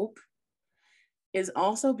that hope is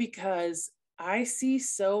also because I see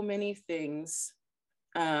so many things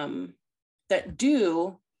that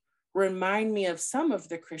do remind me of some of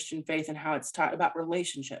the Christian faith and how it's taught about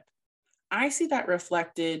relationship. I see that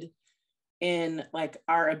reflected in like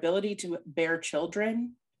our ability to bear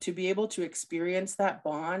children, to be able to experience that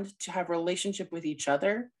bond, to have relationship with each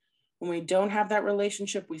other. When we don't have that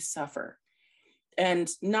relationship, we suffer. And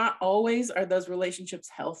not always are those relationships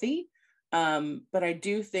healthy. But I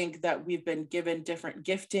do think that we've been given different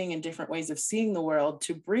gifting and different ways of seeing the world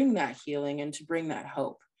to bring that healing and to bring that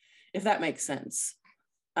hope, if that makes sense.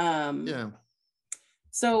 Yeah.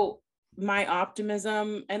 So my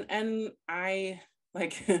optimism, and I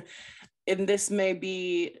like, and this may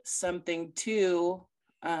be something too,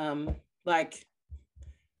 like,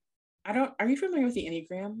 are you familiar with the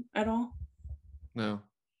Enneagram at all? No.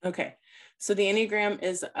 Okay. So the Enneagram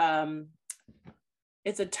is,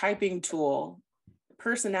 it's a typing tool.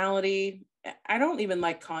 Personality, I don't even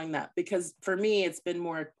like calling that, because for me, it's been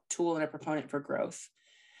more a tool and a proponent for growth.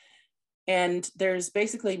 And there's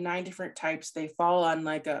basically 9 different types. They fall on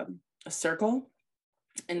like a circle.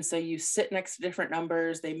 And so you sit next to different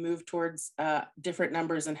numbers. They move towards different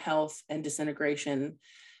numbers in health and disintegration.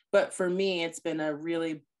 But for me, it's been a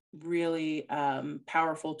really, really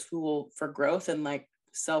powerful tool for growth and like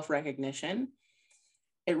self-recognition.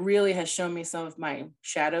 It really has shown me some of my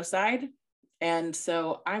shadow side. And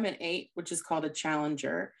so I'm an 8, which is called a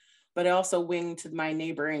challenger, but I also wing to my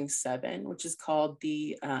neighboring 7, which is called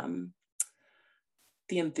the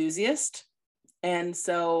enthusiast. And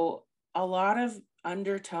so a lot of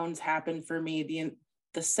undertones happen for me.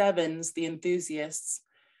 The 7s, the enthusiasts,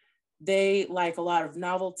 they like a lot of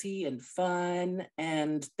novelty and fun,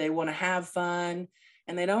 and they want to have fun,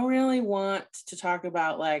 and they don't really want to talk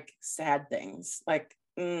about like sad things. Like,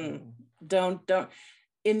 Don't.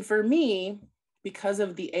 And for me, because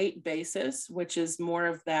of the 8 basis, which is more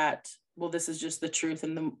of that, well, this is just the truth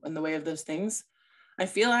in the way of those things. I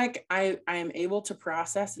feel like I am able to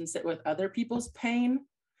process and sit with other people's pain.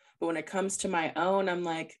 But when it comes to my own, I'm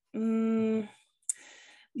like,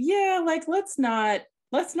 yeah, like let's not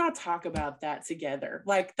talk about that together.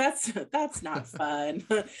 Like that's not fun.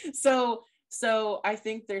 So I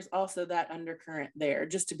think there's also that undercurrent there,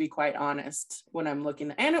 just to be quite honest, when I'm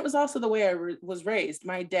looking. And it was also the way I was raised.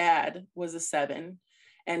 My dad was a 7,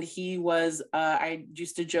 and he was, I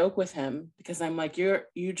used to joke with him because I'm like, you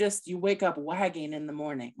wake up wagging in the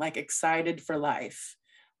morning, like excited for life.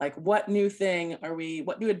 Like what new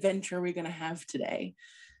adventure are we going to have today?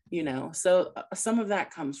 So some of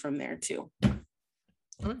that comes from there too.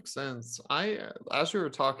 That makes sense. As you were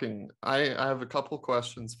talking, I have a couple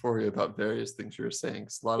questions for you about various things you were saying,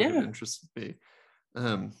 because a lot of it interested me.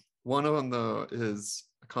 One of them, though, is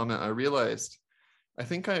a comment I realized. I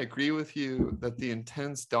think I agree with you that the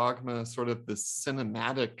intense dogma, sort of the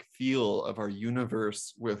cinematic feel of our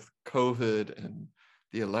universe with COVID and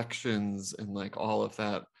the elections and like all of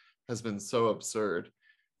that, has been so absurd,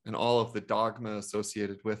 and all of the dogma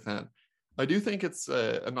associated with that. I do think it's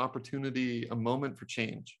an opportunity, a moment for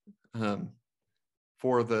change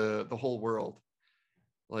for the whole world.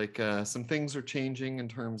 Like some things are changing in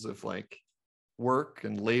terms of like work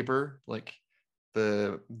and labor. Like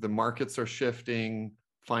the markets are shifting.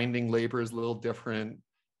 Finding labor is a little different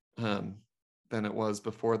than it was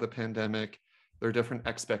before the pandemic. There are different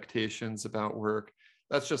expectations about work.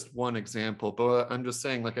 That's just one example. But I'm just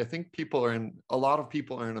saying, like, I think a lot of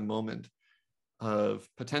people are in a moment of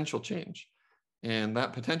potential change, and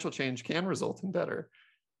that potential change can result in better.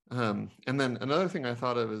 And then another thing I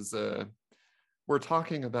thought of is we're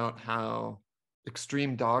talking about how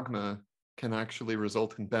extreme dogma can actually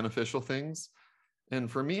result in beneficial things.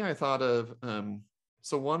 And for me, I thought of,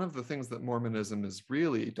 so one of the things that Mormonism is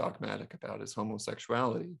really dogmatic about is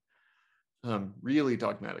homosexuality. Really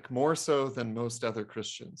dogmatic, more so than most other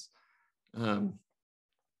Christians.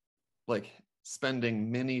 Like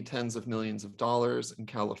spending many tens of millions of dollars in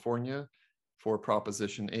California for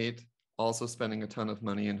Proposition 8, also spending a ton of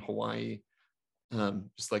money in Hawaii,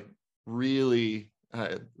 just like really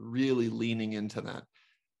leaning into that.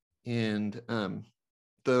 And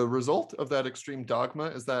the result of that extreme dogma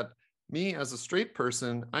is that me as a straight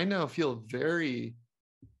person, I now feel very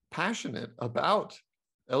passionate about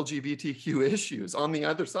LGBTQ issues on the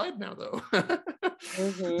other side now, though.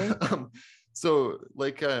 So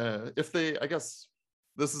like I guess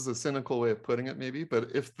this is a cynical way of putting it maybe,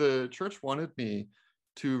 but if the church wanted me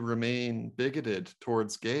to remain bigoted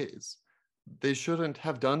towards gays, they shouldn't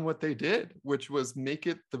have done what they did, which was make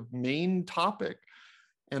it the main topic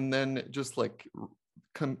and then just like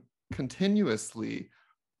continuously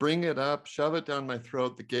bring it up, shove it down my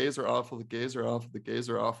throat. The gays are awful, the gays are awful, the gays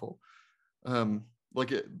are awful.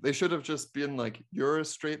 They should have just been like, you're a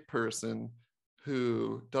straight person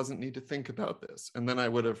who doesn't need to think about this. And then I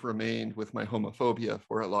would have remained with my homophobia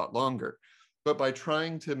for a lot longer. But by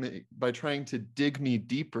trying to dig me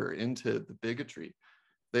deeper into the bigotry,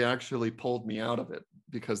 they actually pulled me out of it,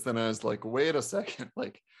 because then I was like, wait a second,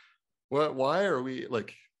 like, why are we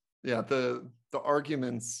like, yeah, the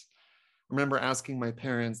arguments. I remember asking my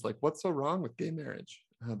parents, like, what's so wrong with gay marriage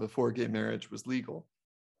before gay marriage was legal?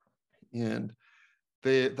 And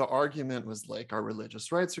the argument was like, our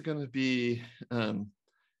religious rights are going to be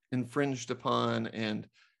infringed upon. And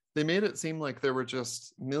they made it seem like there were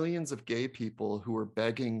just millions of gay people who were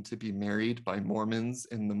begging to be married by Mormons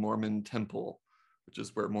in the Mormon temple, which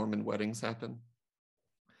is where Mormon weddings happen.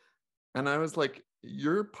 And I was like,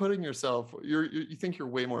 you're putting yourself, you think you're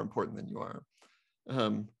way more important than you are.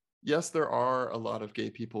 Yes, there are a lot of gay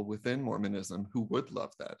people within Mormonism who would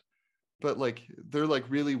love that. But like, they're like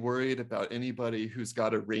really worried about anybody who's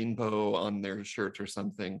got a rainbow on their shirt or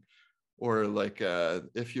something. Or like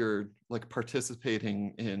if you're like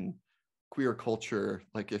participating in queer culture,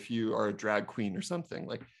 like if you are a drag queen or something,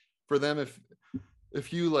 like for them,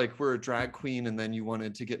 if you like were a drag queen and then you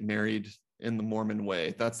wanted to get married in the Mormon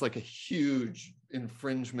way, that's like a huge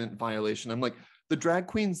infringement violation. I'm like, the drag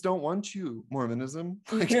queens don't want you, Mormonism.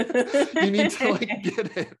 Like, you need to like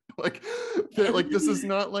get it. Like this is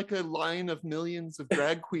not like a line of millions of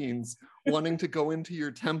drag queens wanting to go into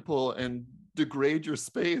your temple and degrade your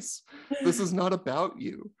space. This is not about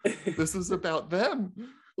you. This is about them.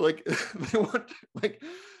 Like they want like,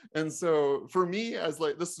 and so for me, as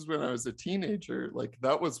like, this is when I was a teenager, like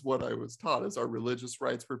that was what I was taught, is our religious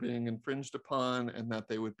rights were being infringed upon, and that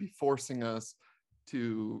they would be forcing us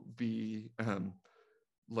to be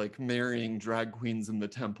like marrying drag queens in the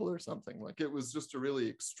temple or something. Like it was just a really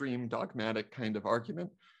extreme dogmatic kind of argument.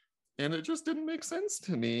 And it just didn't make sense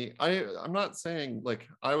to me. I'm not saying like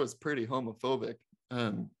I was pretty homophobic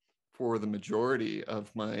for the majority of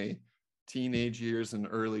my teenage years and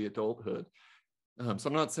early adulthood. So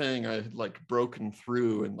I'm not saying I had like broken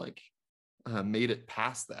through and like made it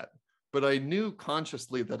past that, but I knew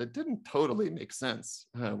consciously that it didn't totally make sense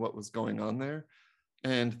what was going on there.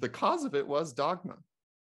 And the cause of it was dogma.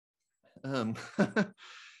 Um,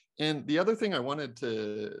 and the other thing I wanted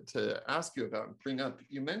to ask you about and bring up,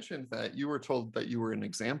 you mentioned that you were told that you were an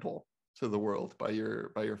example to the world by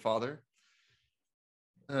your father.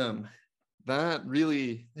 That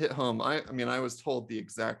really hit home. I mean, I was told the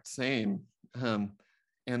exact same.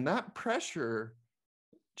 And that pressure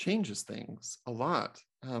changes things a lot.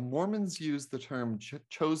 Mormons use the term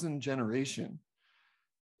chosen generation.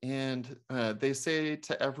 And they say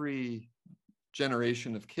to every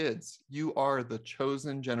generation of kids, you are the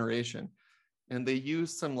chosen generation. And they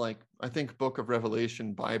use some like, I think Book of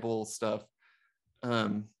Revelation Bible stuff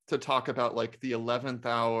to talk about like the 11th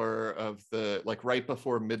hour of the, like right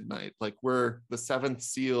before midnight, like we're the seventh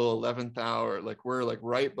seal, 11th hour, like we're like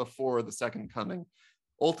right before the second coming.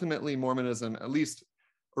 Ultimately, Mormonism, at least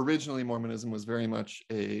originally Mormonism, was very much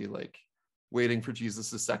a like waiting for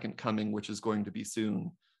Jesus' second coming, which is going to be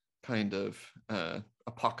soon, kind of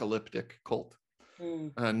apocalyptic cult.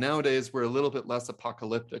 Nowadays, we're a little bit less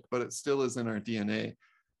apocalyptic, but it still is in our DNA.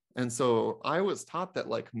 And so I was taught that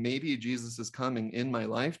like maybe Jesus is coming in my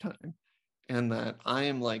lifetime, and that I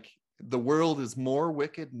am like, the world is more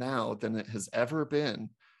wicked now than it has ever been.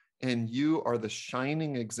 And you are the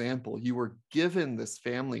shining example. You were given this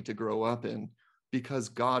family to grow up in because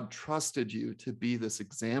God trusted you to be this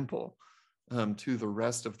example to the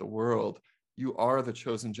rest of the world. You are the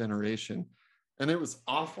chosen generation. And it was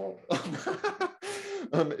awful.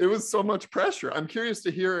 It was so much pressure. I'm curious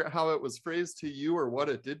to hear how it was phrased to you or what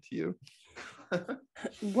it did to you.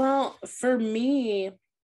 Well, for me,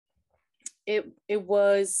 it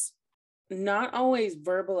was not always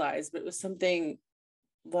verbalized, but it was something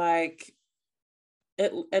like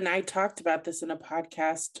it. And I talked about this in a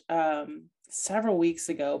podcast several weeks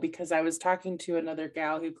ago, because I was talking to another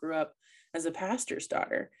gal who grew up as a pastor's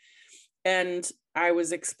daughter. And I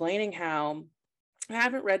was explaining how I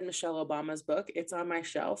haven't read Michelle Obama's book. It's on my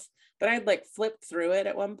shelf, but I'd like flipped through it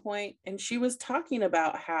at one point, and she was talking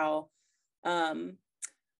about how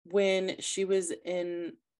when she was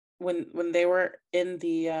in when they were in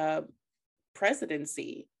the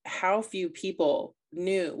presidency, how few people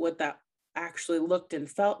knew what that actually looked and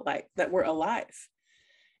felt like that were alive.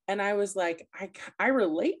 And I was like, I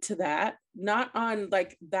relate to that, not on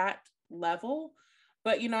like that level,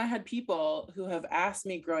 but I had people who have asked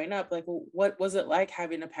me growing up, like, well, what was it like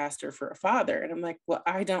having a pastor for a father? And I'm like, well,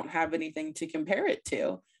 I don't have anything to compare it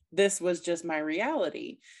to. This was just my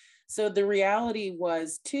reality. So the reality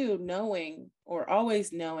was too, knowing, or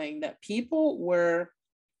always knowing, that people were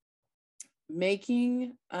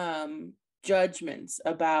making judgments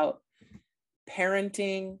about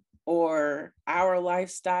parenting or our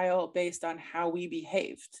lifestyle based on how we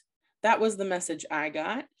behaved. That was the message I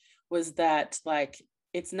got, was that like,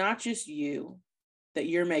 it's not just you that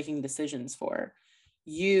you're making decisions for.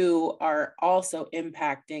 You are also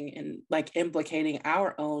impacting and like implicating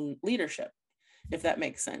our own leadership, if that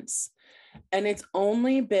makes sense. And it's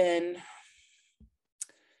only been,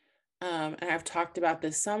 and I've talked about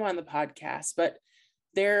this some on the podcast, but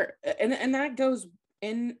there, and that goes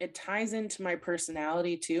in, it ties into my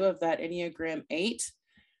personality too, of that Enneagram 8,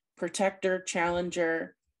 protector,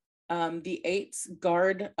 challenger. The 8s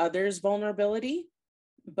guard others' vulnerability,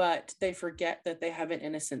 but they forget that they have an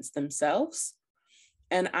innocence themselves.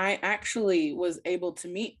 And I actually was able to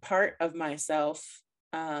meet part of myself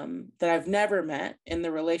that I've never met in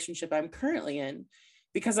the relationship I'm currently in,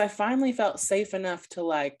 because I finally felt safe enough to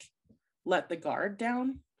like let the guard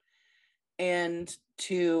down and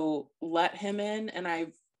to let him in. And I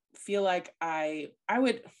feel like I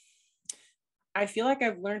feel like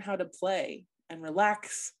I've learned how to play and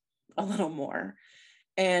relax a little more,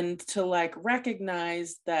 and to like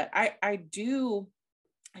recognize that I do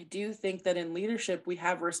think that in leadership we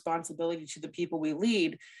have responsibility to the people we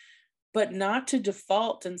lead, but not to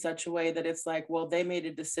default in such a way that it's like, well, they made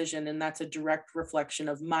a decision and that's a direct reflection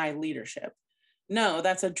of my leadership. No,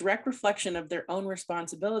 that's a direct reflection of their own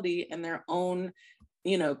responsibility and their own,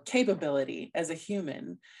 capability as a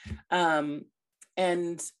human. And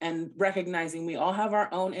recognizing we all have our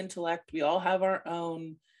own intellect, we all have our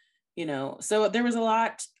own, so there was a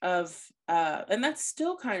lot of, and that's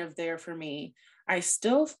still kind of there for me. I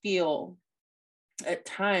still feel at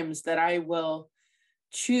times that I will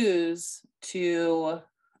choose to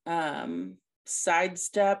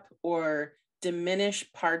sidestep or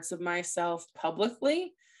diminish parts of myself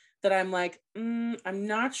publicly that I'm like, I'm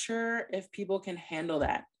not sure if people can handle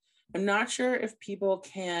that. I'm not sure if people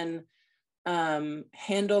can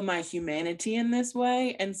handle my humanity in this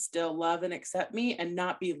way and still love and accept me and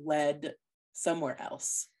not be led somewhere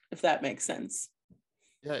else, if that makes sense.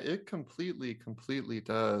 Yeah, it completely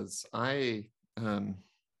does. I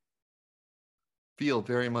feel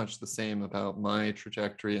very much the same about my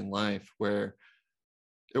trajectory in life, where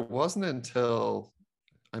it wasn't until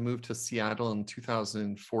I moved to Seattle in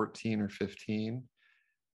 2014 or 15,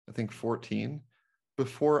 I think 14,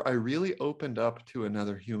 before I really opened up to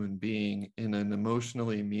another human being in an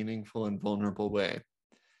emotionally meaningful and vulnerable way.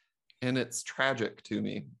 And it's tragic to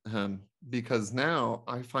me, because now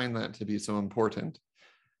I find that to be so important.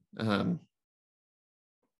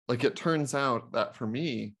 Like, it turns out that for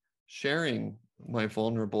me, sharing my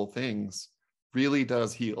vulnerable things really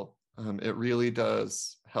does heal. It really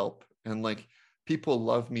does help. And like, people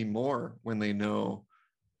love me more when they know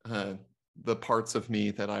the parts of me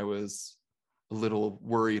that I was a little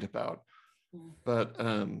worried about. But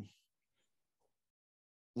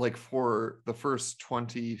like, for the first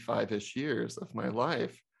 25-ish years of my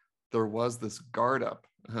life, there was this guard up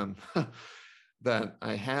that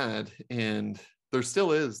I had, and there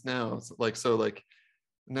still is now. So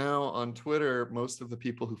now on Twitter, most of the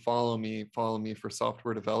people who follow me for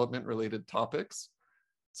software development related topics.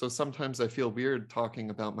 So sometimes I feel weird talking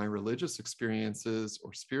about my religious experiences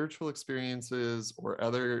or spiritual experiences or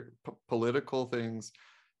other political things,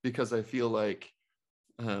 because I feel like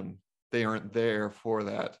they aren't there for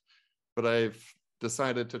that. But I've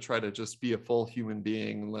decided to try to just be a full human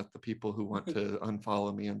being and let the people who want to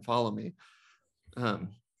unfollow me.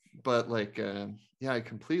 But like, yeah, I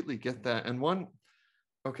completely get that. And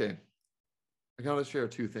okay, I gotta share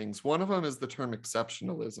two things. One of them is the term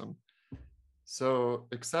exceptionalism. So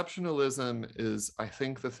exceptionalism is, I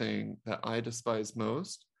think, the thing that I despise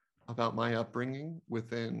most about my upbringing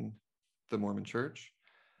within the Mormon Church.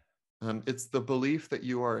 It's the belief that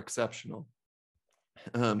you are exceptional.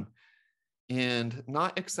 And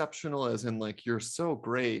not exceptional as in like you're so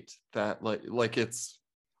great that like it's,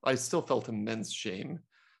 I still felt immense shame.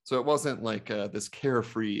 So it wasn't like this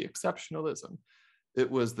carefree exceptionalism. It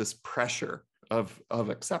was this pressure of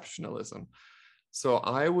exceptionalism. So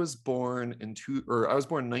I was born in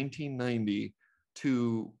 1990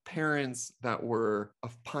 to parents that were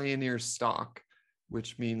of pioneer stock,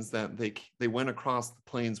 which means that they went across the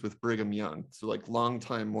plains with Brigham Young, so like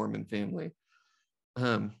longtime Mormon family.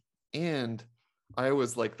 And I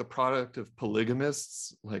was like the product of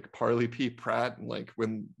polygamists, like Parley P. Pratt, and like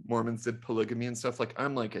when Mormons did polygamy and stuff, like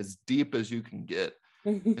I'm like as deep as you can get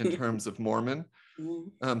in terms of Mormon.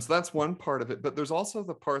 So that's one part of it. But there's also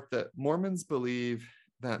the part that Mormons believe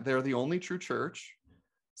that they're the only true church.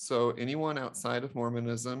 So anyone outside of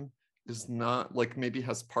Mormonism is not, like, maybe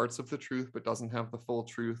has parts of the truth, but doesn't have the full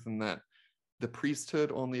truth, and that the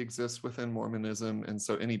priesthood only exists within Mormonism. And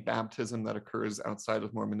so any baptism that occurs outside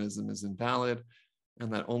of Mormonism is invalid,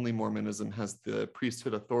 and that only Mormonism has the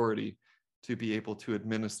priesthood authority to be able to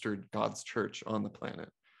administer God's church on the planet.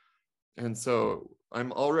 And so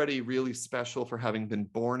I'm already really special for having been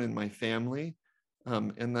born in my family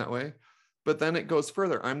in that way. But then it goes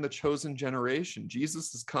further. I'm the chosen generation.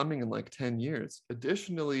 Jesus is coming in like 10 years.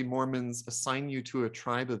 Additionally, Mormons assign you to a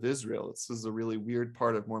tribe of Israel. This is a really weird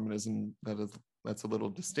part of Mormonism that's a little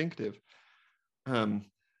distinctive.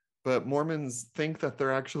 But Mormons think that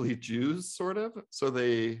they're actually Jews, sort of. So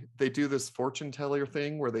they do this fortune teller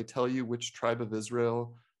thing where they tell you which tribe of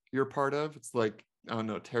Israel you're part of. It's like, I don't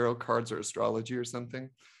know, tarot cards or astrology or something.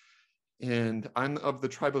 And I'm of the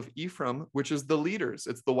tribe of Ephraim, which is the leaders.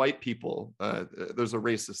 It's the white people. There's a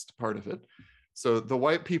racist part of it. So the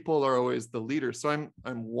white people are always the leaders. So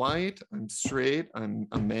I'm white, I'm straight, I'm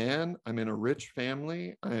a man, I'm in a rich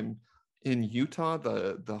family, I'm in Utah,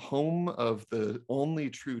 the home of the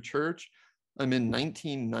only true church. I'm in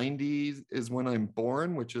 1990 is when I'm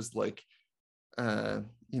born, which is like,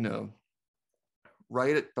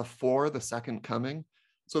 right before the second coming.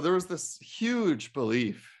 So there was this huge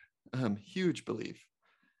belief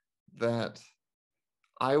that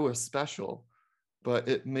I was special, but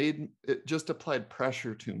it just applied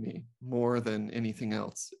pressure to me more than anything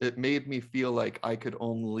else. It made me feel like I could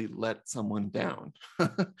only let someone down.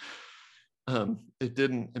 It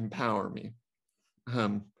didn't empower me.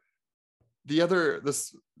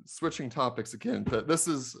 This switching topics again, but this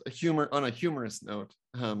is on a humorous note.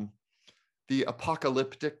 The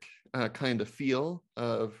apocalyptic kind of feel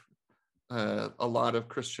of a lot of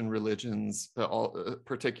Christian religions,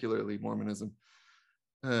 particularly Mormonism.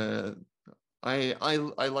 uh,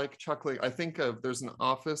 I like chuckling. I think of there's an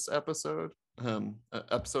Office episode,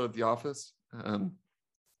 episode of The Office,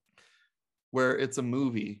 where it's a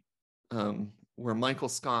movie, where Michael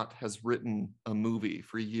Scott has written a movie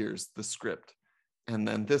for years, the script. And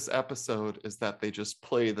then this episode is that they just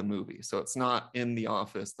play the movie. So it's not in the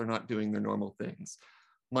office. They're not doing their normal things.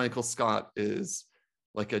 Michael Scott is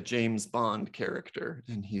like a James Bond character,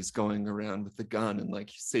 and he's going around with the gun and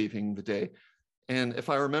like saving the day. And if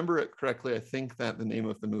I remember it correctly, I think that the name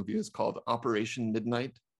of the movie is called Operation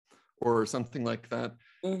Midnight or something like that,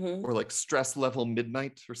 or like Stress Level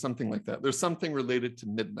Midnight or something like that. There's something related to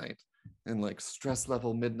midnight and like Stress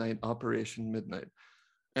Level Midnight, Operation Midnight.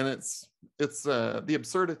 And it's the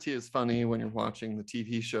absurdity is funny when you're watching the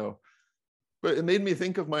TV show, but it made me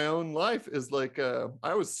think of my own life is like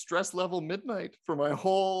I was stress level midnight for my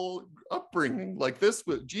whole upbringing. Like this,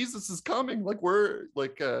 Jesus is coming. Like we're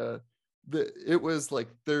like it was like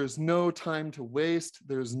there's no time to waste.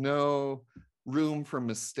 There's no room for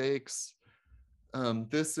mistakes.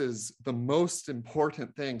 This is the most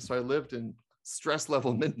important thing. So I lived in stress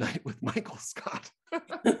level midnight with Michael Scott.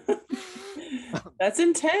 That's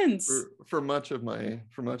intense. For much of my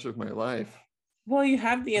life. Well, you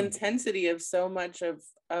have the intensity of so much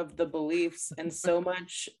of the beliefs and so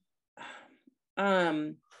much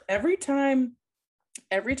every time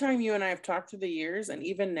you and I have talked through the years, and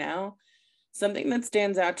even now, something that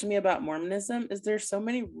stands out to me about Mormonism is there's so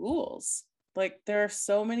many rules. Like there are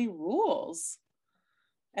so many rules.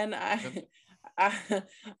 And I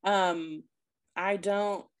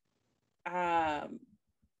don't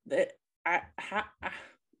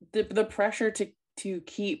the pressure to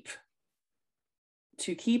keep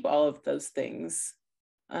all of those things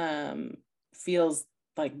feels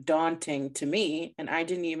like daunting to me, and I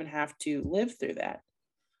didn't even have to live through that.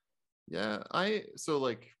 Yeah, so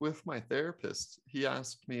like with my therapist, he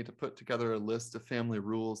asked me to put together a list of family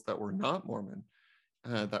rules that were not Mormon,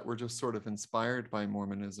 that were just sort of inspired by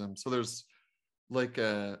Mormonism. So there's like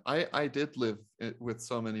I did live with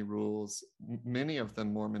so many rules, many of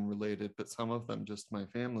them Mormon related, but some of them just my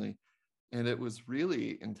family, and it was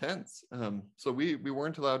really intense. So we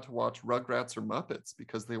weren't allowed to watch Rugrats or Muppets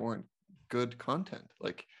because they weren't good content.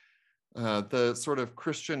 Like the sort of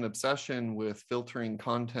Christian obsession with filtering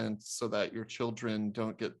content so that your children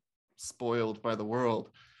don't get spoiled by the world,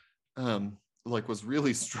 like was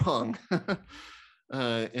really strong.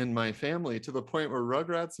 In my family, to the point where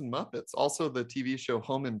Rugrats and Muppets, also the TV show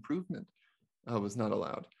Home Improvement, was not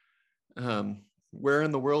allowed. Where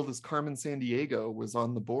in the World is Carmen Sandiego was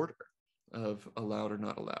on the border of allowed or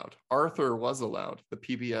not allowed. Arthur was allowed, the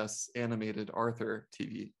PBS animated Arthur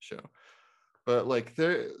TV show. But like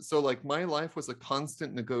so like my life was a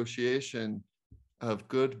constant negotiation of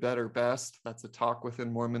good, better, best. That's a talk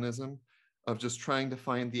within Mormonism, of just trying to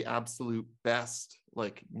find the absolute best,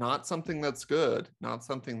 like not something that's good, not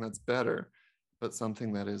something that's better, but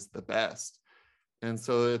something that is the best. And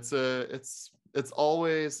so it's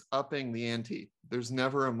always upping the ante. There's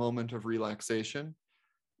never a moment of relaxation.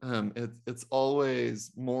 It's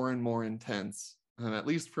always more and more intense. At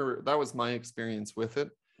least that was my experience with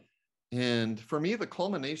it. And for me, the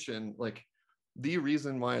culmination, like the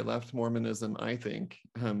reason why I left Mormonism, I think,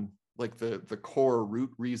 like the core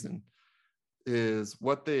root reason, is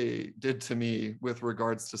what they did to me with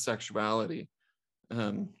regards to sexuality.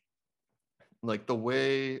 Like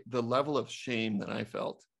the level of shame that I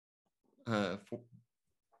felt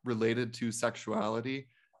related to sexuality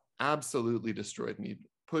absolutely destroyed me,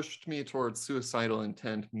 pushed me towards suicidal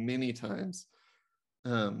intent many times,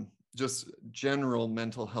 just general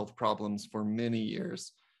mental health problems for many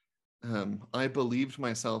years. I believed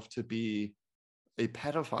myself to be a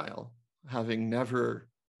pedophile, having never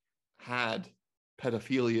had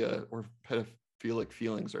pedophilia or pedophilic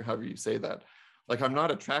feelings, or however you say that. Like I'm not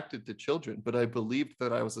attracted to children, but I believed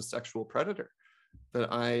that I was a sexual predator, that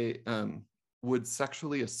I would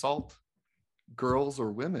sexually assault girls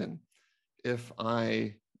or women if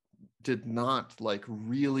I did not like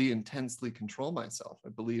really intensely control myself. I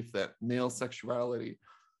believed that male sexuality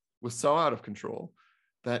was so out of control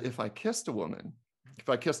that if I kissed a woman, if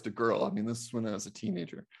I kissed a girl, I mean, this is when I was a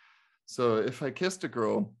teenager. So if I kissed a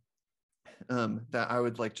girl, that I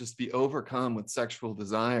would like just be overcome with sexual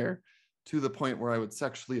desire to the point where I would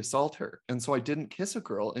sexually assault her. And so I didn't kiss a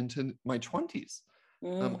girl into my 20s.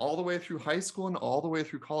 All the way through high school and all the way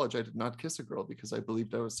through college, I did not kiss a girl because I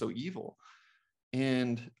believed I was so evil.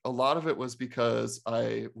 And a lot of it was because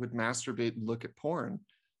I would masturbate and look at porn.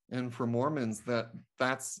 And for Mormons,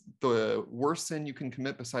 that's the worst sin you can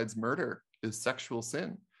commit besides murder is sexual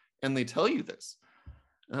sin. And they tell you this.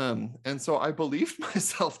 And so I believed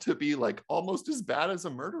myself to be like almost as bad as a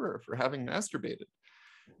murderer for having masturbated.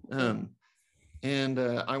 Um, and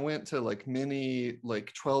I went to like many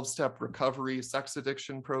like 12-step recovery sex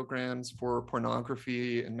addiction programs for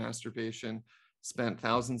pornography and masturbation, spent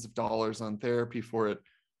thousands of dollars on therapy for it,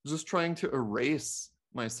 just trying to erase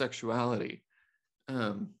my sexuality.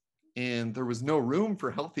 And there was no room for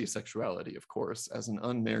healthy sexuality, of course. As an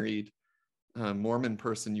unmarried Mormon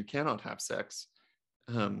person, you cannot have sex.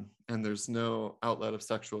 And there's no outlet of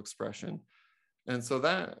sexual expression. And so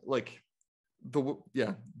that like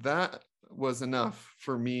that was enough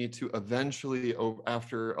for me to eventually,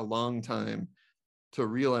 after a long time, to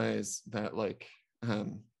realize that like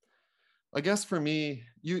I guess for me,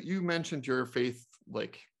 you mentioned your faith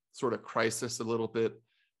like sort of crisis a little bit.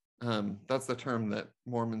 That's the term that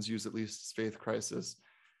Mormons use, at least, is faith crisis.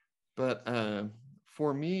 But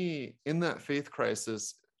for me, in that faith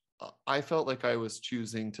crisis, I felt like I was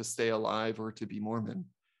choosing to stay alive or to be Mormon.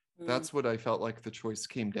 That's what I felt like the choice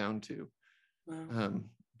came down to. Wow.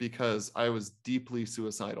 Because I was deeply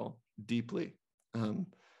suicidal, deeply.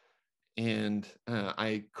 And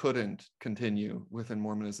I couldn't continue within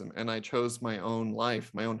Mormonism. And I chose my own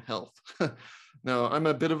life, my own health. Now, I'm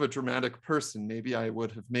a bit of a dramatic person. Maybe I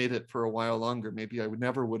would have made it for a while longer. Maybe I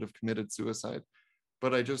never would have committed suicide.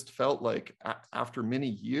 But I just felt like after many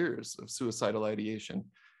years of suicidal ideation,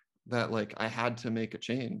 that like I had to make a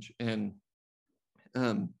change. And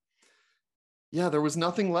yeah, there was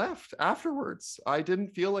nothing left afterwards. I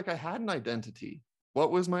didn't feel like I had an identity.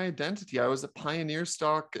 What was my identity? I was a pioneer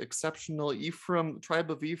stock, exceptional Ephraim, tribe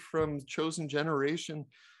of Ephraim, chosen generation.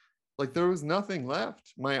 Like there was nothing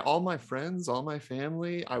left. All my friends, all my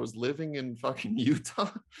family. I was living in fucking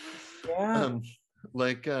Utah. Yeah. um,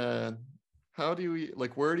 like how do you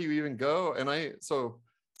like where do you even go? And so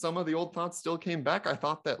some of the old thoughts still came back. I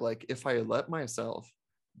thought that like if I let myself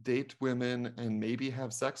date women and maybe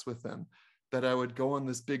have sex with them, that I would go on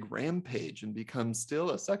this big rampage and become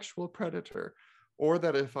still a sexual predator. Or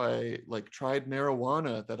that if I like tried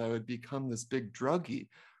marijuana, that I would become this big druggie.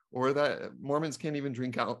 Or that Mormons can't even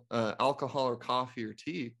drink alcohol or coffee or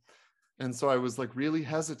tea. And so I was like really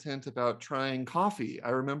hesitant about trying coffee. I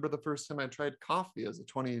remember the first time I tried coffee as a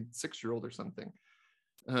 26-year-old or something.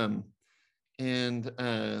 Um, and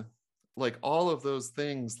like all of those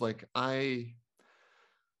things, like I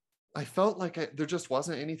felt like there just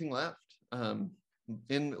wasn't anything left.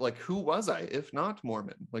 In like, who was I if not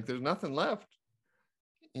Mormon? Like, there's nothing left.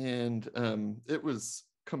 And it was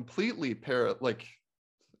completely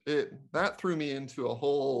that threw me into a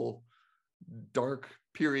whole dark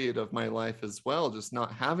period of my life as well, just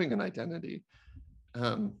not having an identity.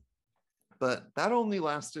 But that only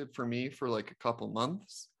lasted for me for like a couple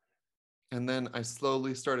months. And then I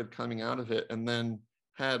slowly started coming out of it, and then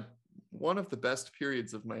had one of the best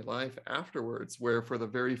periods of my life afterwards, where for the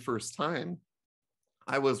very first time,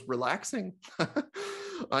 I was relaxing.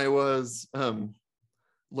 I was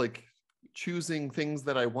like choosing things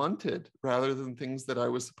that I wanted rather than things that I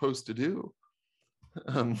was supposed to do.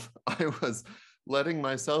 I was letting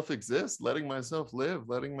myself exist, letting myself live,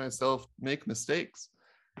 letting myself make mistakes.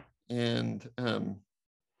 And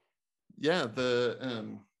yeah,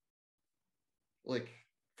 like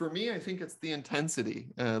for me, I think it's the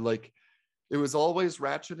intensity. Like it was always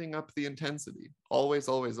ratcheting up the intensity, always,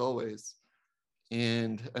 always, always.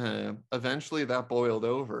 And eventually that boiled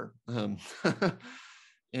over.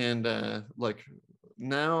 And like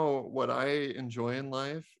now what I enjoy in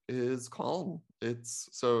life is calm.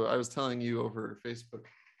 So I was telling you over Facebook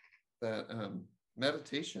that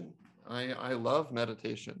meditation, I love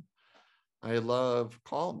meditation. I love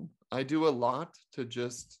calm. I do a lot to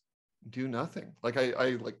just do nothing. Like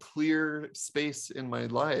I like clear space in my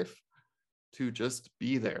life to just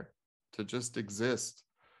be there, to just exist.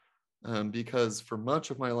 Because for much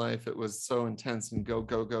of my life, it was so intense and go,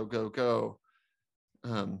 go, go, go, go.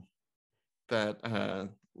 That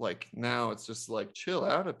like now it's just like chill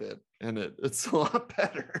out a bit, and it's a lot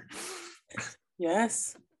better.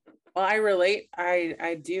 Yes. Well, I relate.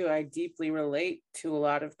 I do. I deeply relate to a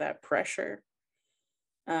lot of that pressure.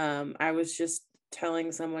 I was just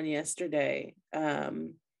telling someone yesterday,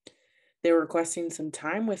 they were requesting some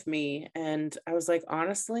time with me, and I was like,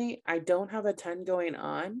 honestly, I don't have a ton going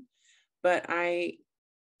on, but I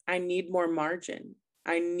need more margin.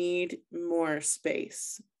 I need more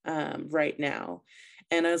space right now.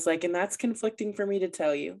 And I was like, and that's conflicting for me to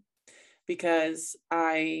tell you, because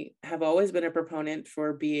I have always been a proponent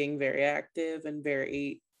for being very active and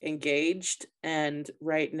very engaged. And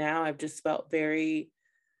right now, I've just felt very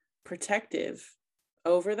protective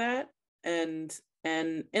over that. And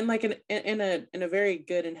and in like in a very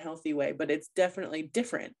good and healthy way, but it's definitely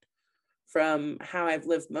different from how I've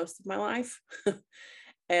lived most of my life.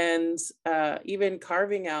 And even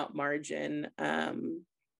carving out margin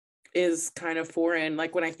is kind of foreign.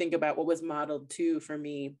 Like when I think about what was modeled too for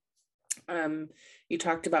me, you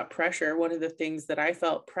talked about pressure. One of the things that I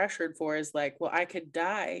felt pressured for is like, well, I could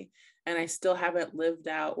die and I still haven't lived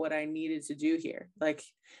out what I needed to do here. Like,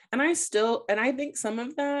 and I think some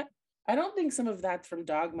of that, I don't think some of that's from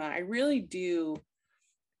dogma. I really do.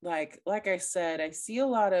 Like I said, I see a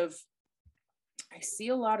lot of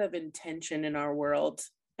intention in our world.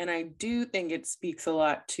 And I do think it speaks a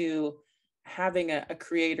lot to having a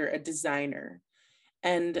creator, a designer.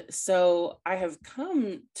 And so I have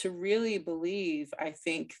come to really believe, I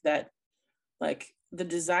think that like the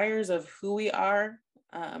desires of who we are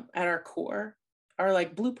at our core are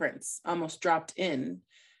like blueprints almost dropped in.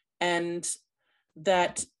 And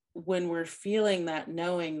that when we're feeling that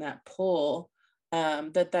knowing, that pull,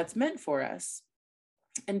 that's meant for us,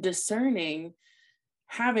 and discerning,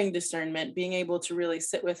 having discernment, being able to really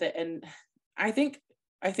sit with it. And I think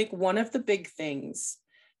one of the big things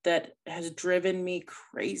that has driven me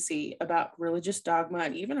crazy about religious dogma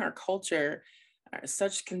and even our culture,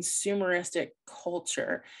 such consumeristic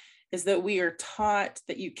culture, is that we are taught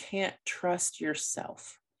that you can't trust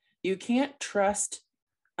yourself. You can't trust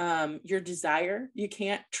your desire. You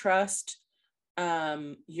can't trust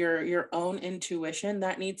your own intuition.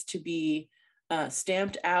 That needs to be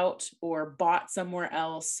stamped out or bought somewhere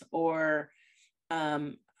else, or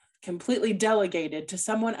completely delegated to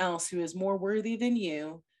someone else who is more worthy than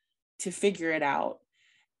you to figure it out.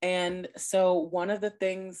 And so one of the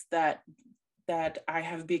things that I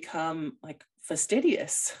have become like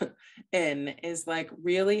fastidious in is like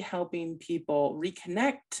really helping people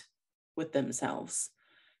reconnect with themselves,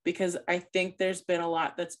 because I think there's been a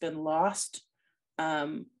lot that's been lost.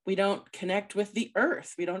 We don't connect with the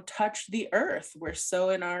earth. We don't touch the earth. We're so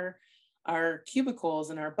in our cubicles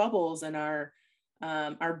and our bubbles and our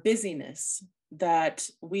busyness that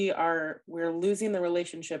we're losing the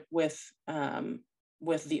relationship with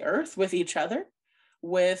the earth, with each other,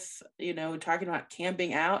 with, talking about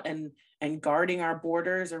camping out and guarding our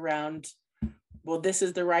borders around, well, this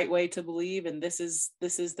is the right way to believe, and this is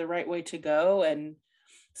the right way to go. And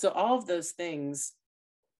so all of those things.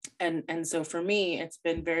 And so for me, it's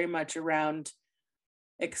been very much around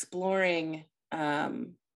exploring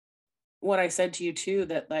what I said to you too,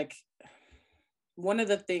 that like one of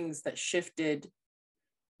the things that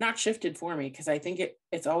not shifted for me, because I think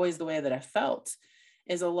it's always the way that I felt,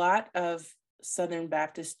 is a lot of Southern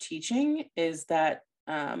Baptist teaching is that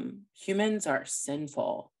humans are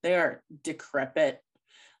sinful. They are decrepit,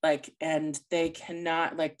 like, and they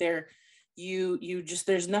cannot, like, there's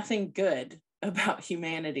nothing good about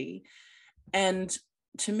humanity. And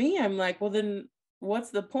to me, I'm like, well, then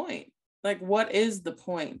what's the point? Like, what is the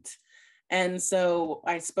point? And so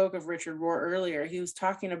I spoke of Richard Rohr earlier. He was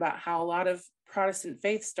talking about how a lot of Protestant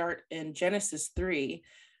faiths start in Genesis 3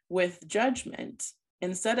 with judgment,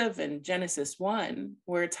 instead of in Genesis 1,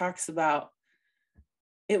 where it talks about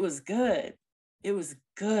it was good. It was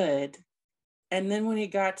good. And then when he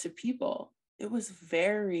got to people, it was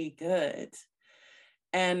very good.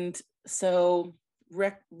 And so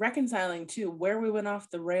reconciling to where we went off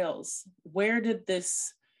the rails, where did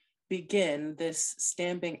this begin, this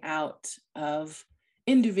stamping out of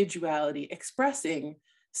individuality, expressing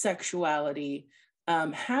sexuality,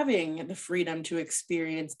 having the freedom to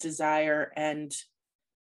experience desire, and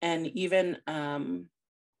even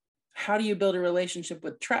how do you build a relationship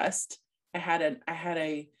with trust? I had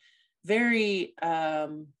a very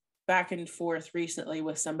back and forth recently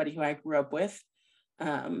with somebody who I grew up with.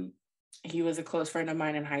 He was a close friend of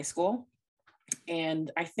mine in high school,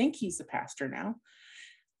 and I think he's a pastor now.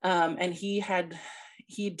 And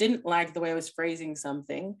he didn't like the way I was phrasing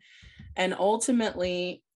something. And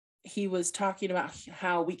ultimately, he was talking about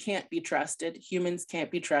how we can't be trusted. Humans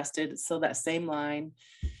can't be trusted. So that same line.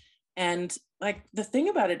 And like the thing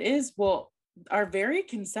about it is, well, our very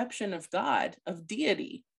conception of God, of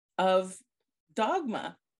deity, of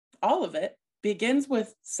dogma, all of it begins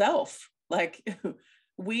with self. Like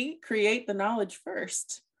we create the knowledge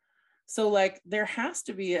first. So like there has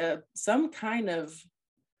to be some kind of,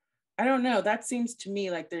 I don't know, that seems to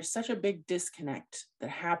me like there's such a big disconnect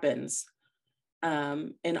that happens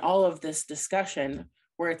in all of this discussion,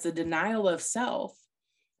 where it's a denial of self.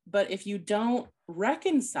 But if you don't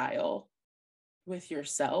reconcile with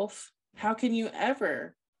yourself, how can you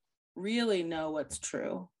ever really know what's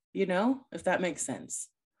true? If that makes sense.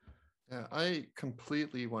 Yeah, I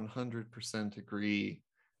completely 100% agree.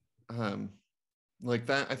 Like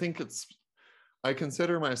that, I think I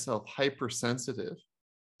consider myself hypersensitive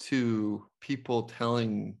to people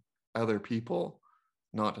telling other people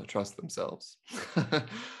not to trust themselves.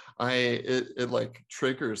 It like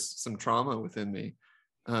triggers some trauma within me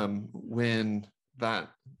when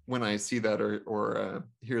I see that or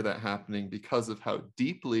hear that happening, because of how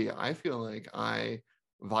deeply I feel like I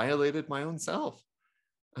violated my own self.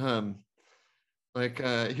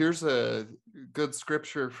 Here's a good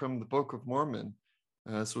scripture from the Book of Mormon.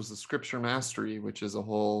 This was a scripture mastery, which is a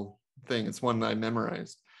whole thing. It's one that I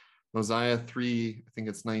memorized. Mosiah 3, I think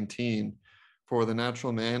it's 19. For the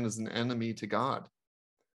natural man is an enemy to God,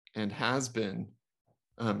 and has been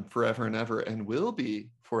forever and ever, and will be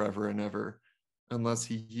forever and ever, unless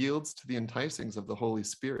he yields to the enticings of the Holy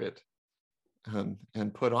Spirit,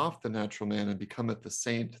 and put off the natural man and becometh the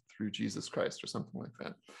saint through Jesus Christ, or something like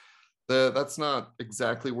that. That's not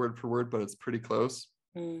exactly word for word, but it's pretty close.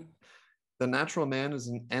 The natural man is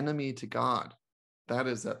an enemy to God. That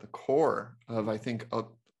is at the core of, I think, a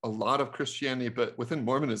lot of Christianity, but within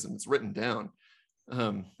Mormonism, it's written down.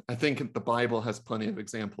 I think the Bible has plenty of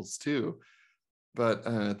examples too, but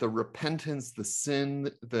the repentance, the sin,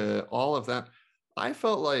 all of that, I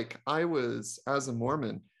felt like I was, as a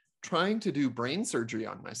Mormon, trying to do brain surgery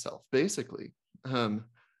on myself, basically.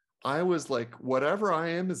 I was like, whatever I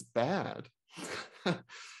am is bad.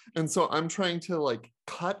 And so I'm trying to like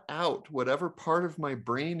cut out whatever part of my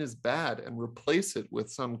brain is bad and replace it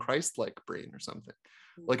with some Christ-like brain or something.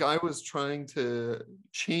 Like I was trying to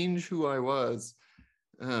change who I was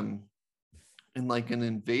in like an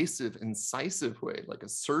invasive, incisive way, like a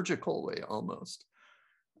surgical way almost,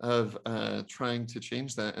 of trying to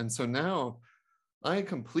change that. And so now I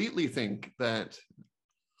completely think that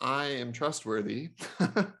I am trustworthy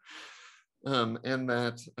and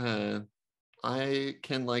that I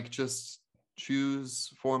can like just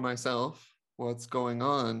choose for myself what's going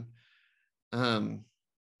on.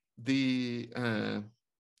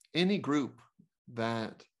 Any group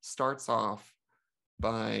that starts off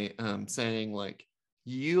by saying like,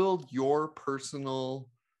 yield your personal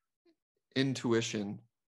intuition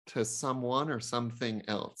to someone or something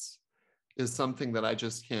else, is something that I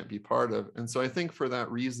just can't be part of. And so I think for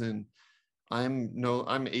that reason,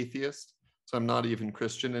 I'm atheist, so I'm not even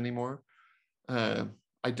Christian anymore. I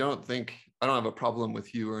don't have a problem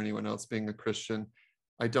with you or anyone else being a Christian.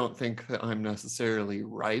 I don't think that I'm necessarily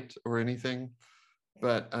right or anything,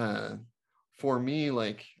 but for me,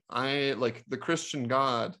 like the Christian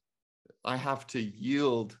God, I have to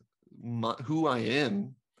yield who I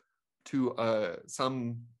am to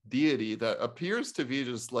some deity that appears to be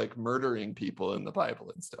just like murdering people in the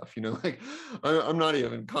Bible and stuff, like I'm not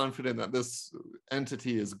even confident that this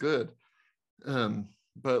entity is good.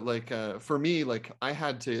 But like for me, like I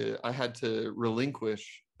had to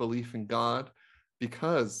relinquish belief in God,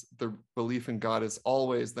 because the belief in God is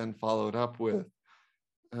always then followed up with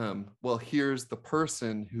well, here's the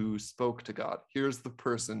person who spoke to God, here's the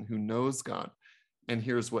person who knows God, and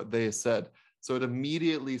here's what they said. So it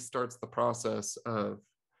immediately starts the process of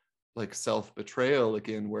like self-betrayal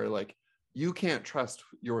again, where like you can't trust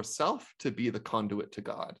yourself to be the conduit to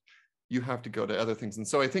God. You have to go to other things. And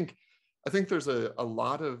so I think there's a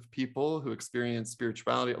lot of people who experience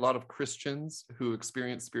spirituality, a lot of Christians who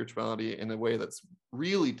experience spirituality in a way that's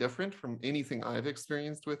really different from anything I've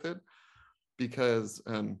experienced with it. Because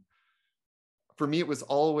for me, it was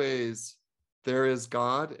always, there is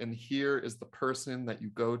God, and here is the person that you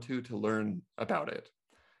go to learn about it.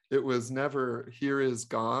 It was never, here is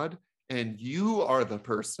God, and you are the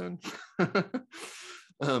person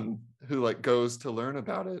who like goes to learn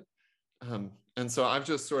about it. And so I've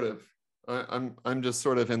just sort of, I'm just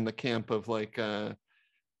sort of in the camp of like,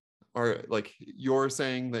 or like you're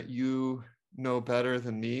saying that you know better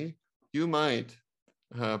than me. You might,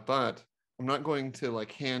 but I'm not going to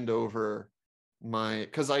like hand over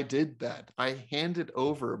because I did that. I handed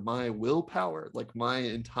over my willpower, like my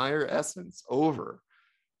entire essence, over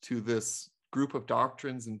to this group of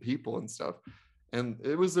doctrines and people and stuff. And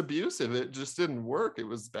it was abusive. It just didn't work. It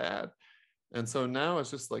was bad. And so now it's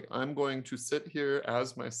just like, I'm going to sit here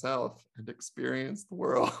as myself and experience the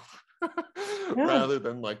world rather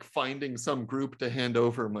than like finding some group to hand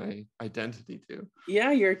over my identity to.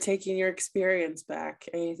 Yeah, you're taking your experience back.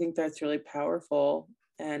 And I think that's really powerful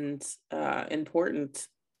and important,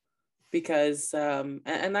 because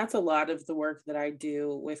and that's a lot of the work that I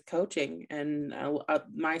do with coaching. And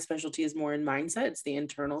my specialty is more in mindset. It's the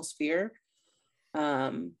internal sphere,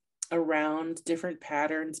 around different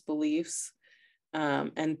patterns, beliefs,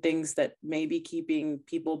 and things that may be keeping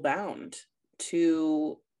people bound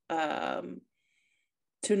to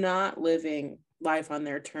not living life on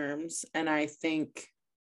their terms. And I think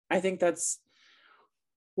that's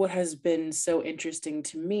what has been so interesting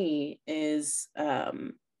to me is,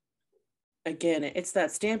 again, it's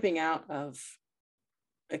that stamping out of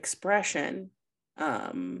expression,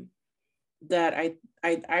 that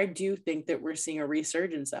I do think that we're seeing a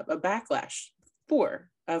resurgence of, a backlash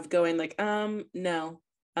of going like, no,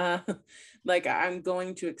 uh, like I'm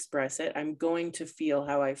going to express it. I'm going to feel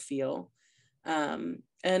how I feel. And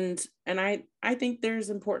I think there's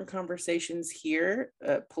important conversations here,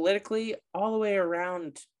 politically, all the way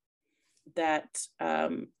around, that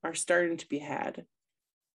are starting to be had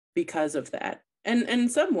because of that. And in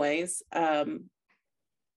some ways,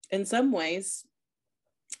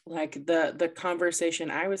 like the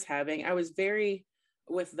conversation I was having, I was very,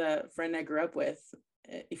 with the friend I grew up with,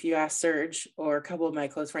 if you ask Serge or a couple of my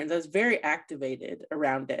close friends, I was very activated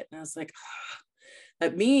around it. And I was like,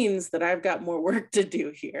 that means that I've got more work to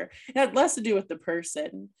do here. It had less to do with the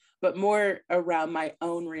person, but more around my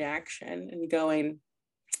own reaction and going,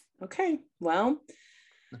 okay, well,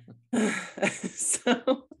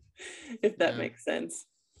 so if that Yeah. makes sense.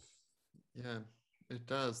 Yeah, it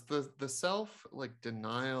does. The self like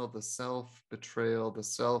denial, the self betrayal, the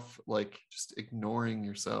self like just ignoring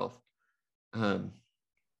yourself, um,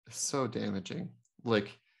 is so damaging.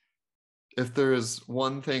 Like if there is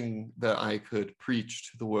one thing that I could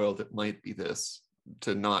preach to the world, it might be this: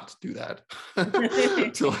 to not do that.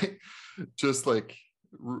 To like just like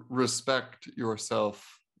respect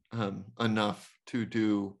yourself enough to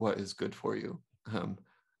do what is good for you.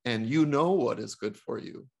 And you know what is good for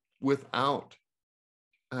you without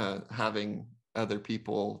having other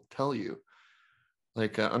people tell you.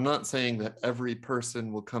 Like, I'm not saying that every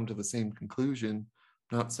person will come to the same conclusion.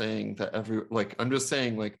 I'm not saying that I'm just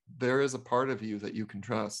saying, like, there is a part of you that you can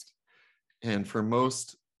trust. And for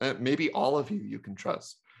most, maybe all of you, you can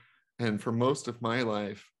trust. And for most of my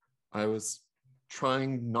life, I was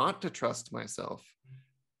trying not to trust myself.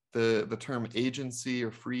 The term agency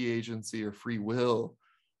or free will,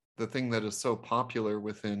 the thing that is so popular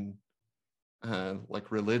within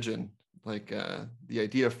like religion, like the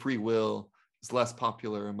idea of free will is less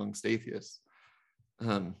popular amongst atheists.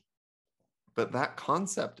 Um, but that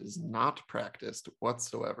concept is not practiced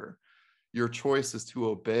whatsoever. Your choice is to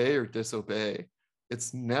obey or disobey.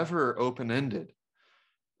 It's never open-ended.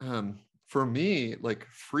 For me, like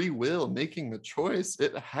free will, making the choice,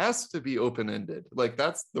 it has to be open-ended. Like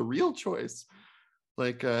that's the real choice.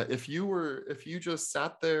 Like if you just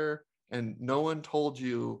sat there and no one told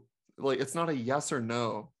you, like it's not a yes or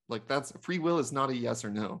no. Like that's free will is not a yes or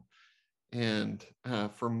no. And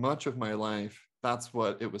for much of my life, that's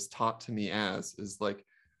what it was taught to me as, is like,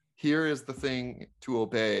 here is the thing to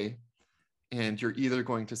obey, and you're either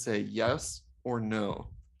going to say yes or no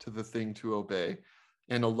to the thing to obey.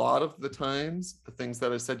 And a lot of the times, the things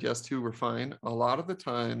that I said yes to were fine. A lot of the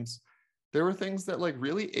times, there were things that like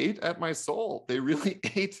really ate at my soul. They really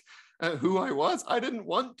ate at who I was. I didn't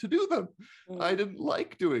want to do them. I didn't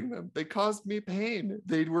like doing them. They caused me pain.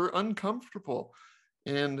 They were uncomfortable.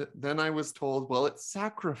 And then I was told, well, it's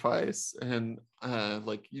sacrifice. And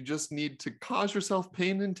like you just need to cause yourself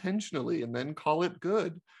pain intentionally and then call it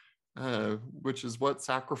good, which is what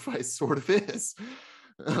sacrifice sort of is.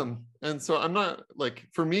 And so I'm not like,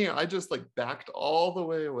 for me, I just like backed all the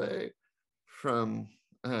way away from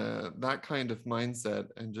that kind of mindset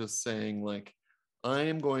and just saying like, I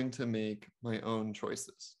am going to make my own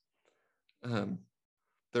choices.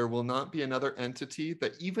 There will not be another entity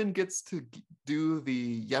that even gets to do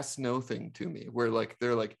the yes no thing to me, where like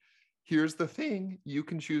they're like, here's the thing, you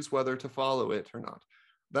can choose whether to follow it or not.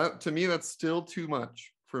 That to me, that's still too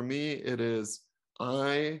much. For me, it is,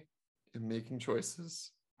 I am making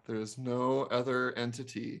choices. There's no other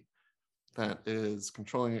entity that is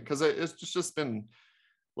controlling it, because it's just been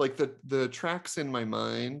like the tracks in my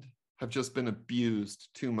mind have just been abused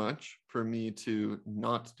too much for me to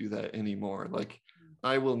not do that anymore. Like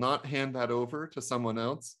I will not hand that over to someone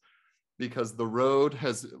else, because the road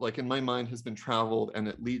has, like in my mind, has been traveled and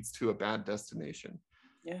it leads to a bad destination.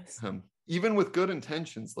 Yes. Even with good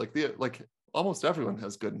intentions, like almost everyone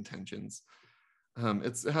has good intentions.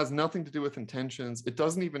 It has nothing to do with intentions. It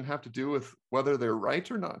doesn't even have to do with whether they're right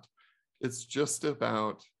or not. It's just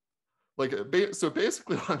about like, so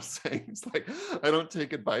basically what I'm saying is like, I don't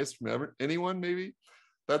take advice from anyone, maybe.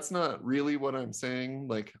 That's not really what I'm saying.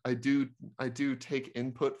 Like I do take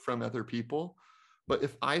input from other people, but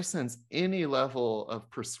if I sense any level of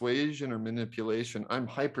persuasion or manipulation, I'm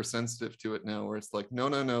hypersensitive to it now, where it's like, no,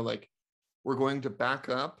 like we're going to back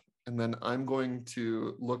up, and then I'm going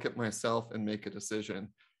to look at myself and make a decision.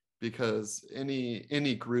 Because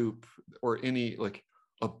any group or any like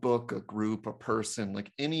a book, a group, a person,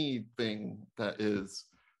 like anything that is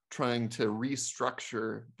trying to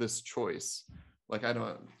restructure this choice. Like,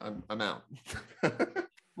 I'm out.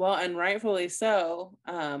 Well, and rightfully so.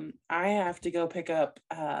 I have to go pick up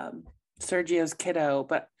Sergio's kiddo,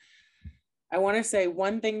 but I want to say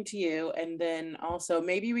one thing to you, and then also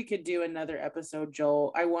maybe we could do another episode,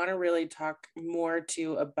 Joel. I want to really talk more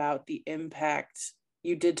too about the impact.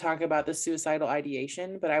 You did talk about the suicidal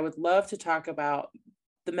ideation, but I would love to talk about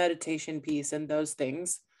the meditation piece and those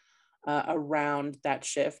things around that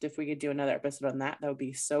shift. If we could do another episode on that, that would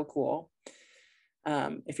be so cool.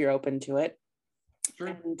 If you're open to it.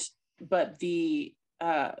 Sure. But the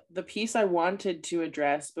piece I wanted to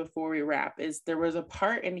address before we wrap is there was a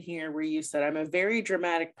part in here where you said, I'm a very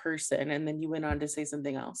dramatic person. And then you went on to say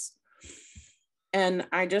something else. And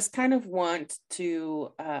I just kind of want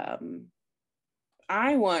to,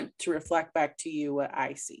 I want to reflect back to you what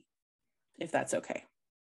I see, if that's okay.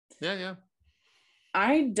 Yeah.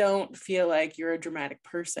 I don't feel like you're a dramatic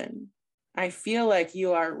person. I feel like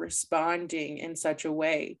you are responding in such a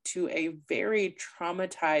way to a very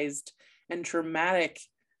traumatized and traumatic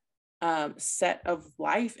set of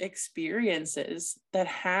life experiences that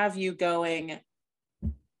have you going,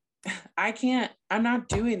 I'm not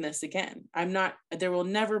doing this again. There will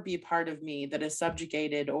never be part of me that is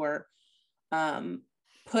subjugated or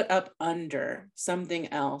put up under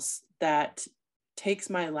something else that takes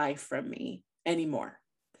my life from me anymore.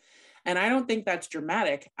 And I don't think that's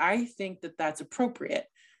dramatic. I think that that's appropriate.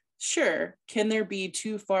 Sure, can there be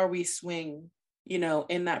too far we swing,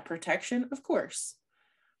 in that protection? Of course.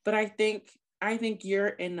 But I think you're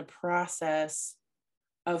in the process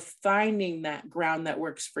of finding that ground that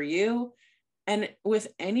works for you. And with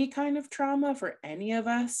any kind of trauma for any of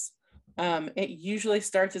us, it usually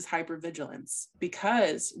starts as hypervigilance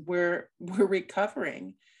because we're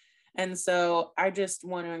recovering. And so I just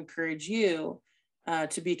want to encourage you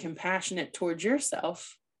to be compassionate towards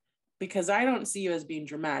yourself, because I don't see you as being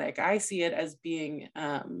dramatic. I see it as being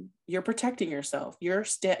you're protecting yourself. You're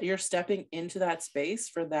stepping into that space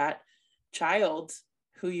for that child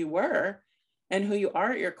who you were and who you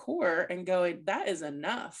are at your core and going, that is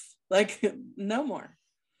enough. Like, no more.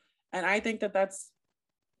 And I think that that's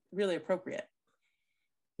really appropriate.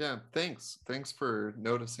 Yeah, thanks. Thanks for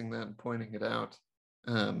noticing that and pointing it out.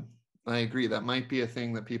 I agree. That might be a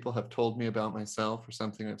thing that people have told me about myself, or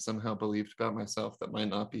something I've somehow believed about myself that might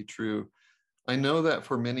not be true. I know that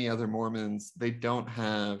for many other Mormons, they don't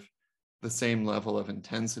have the same level of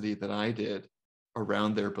intensity that I did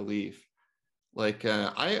around their belief. Like,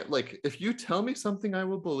 if you tell me something, I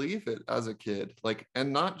will believe it as a kid, like,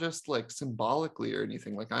 and not just like symbolically or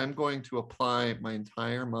anything. Like, I'm going to apply my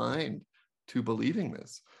entire mind to believing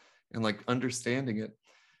this and like understanding it.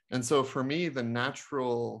 And so for me, the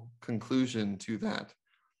natural conclusion to that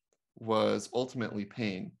was ultimately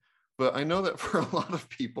pain. But I know that for a lot of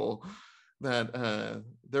people that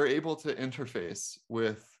they're able to interface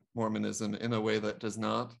with Mormonism in a way that does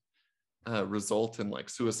not result in like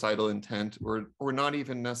suicidal intent or not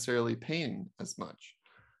even necessarily pain as much.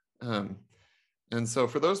 And so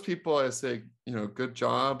for those people, I say, good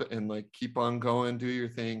job, and like keep on going, do your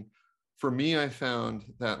thing. For me, I found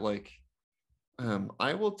that like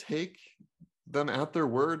I will take them at their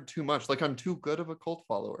word too much. Like, I'm too good of a cult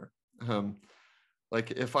follower. Like,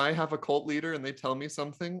 if I have a cult leader and they tell me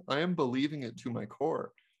something, I am believing it to my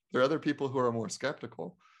core. There are other people who are more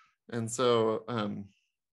skeptical. And so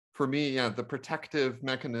for me, yeah, the protective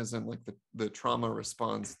mechanism, like the trauma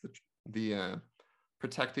response, the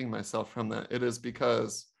protecting myself from that, it is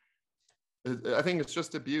because I think it's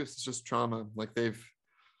just abuse. It's just trauma. Like,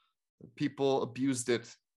 people abused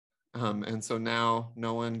it. And so now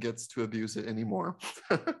no one gets to abuse it anymore.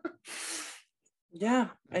 Yeah,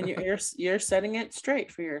 and you're setting it straight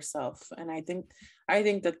for yourself, and I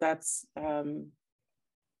think that that's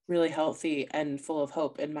really healthy and full of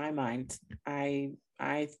hope in my mind. I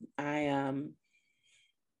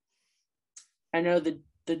know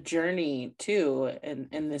the journey too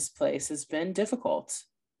in this place has been difficult,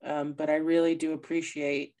 but I really do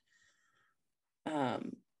appreciate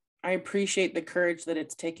I appreciate the courage that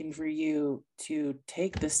it's taken for you to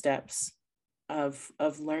take the steps of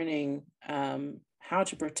learning how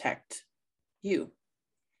to protect you,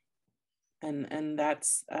 and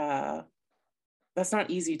that's not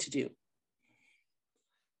easy to do.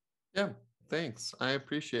 Yeah, thanks. I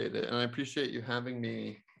appreciate it, and I appreciate you having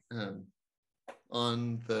me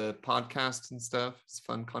on the podcast and stuff. It's a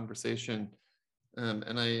fun conversation,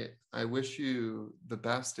 and I wish you the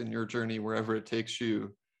best in your journey wherever it takes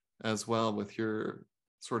you, as well, with your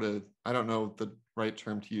sort of, I don't know the right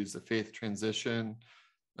term to use, the faith transition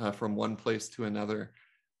from one place to another.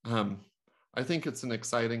 I think it's an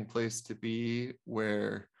exciting place to be,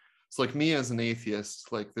 where So like me as an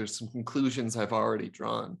atheist, like there's some conclusions I've already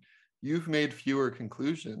drawn. You've made fewer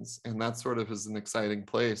conclusions, and that sort of is an exciting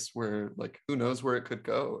place where, like, who knows where it could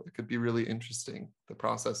go. It could be really interesting, the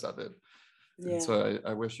process of it. And Yeah. so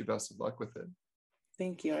I wish you best of luck with it.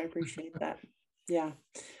 Thank you. I appreciate that. Yeah.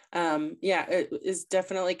 Yeah, it is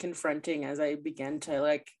definitely confronting as I began to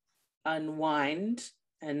like unwind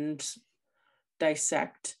and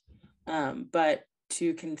dissect, but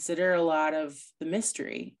to consider a lot of the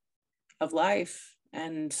mystery of life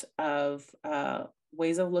and of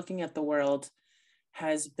ways of looking at the world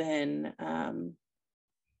has been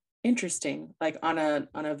interesting, like on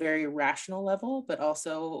a very rational level, but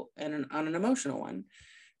also on an emotional one.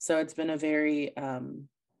 So it's been a very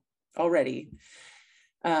already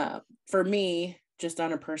for me, just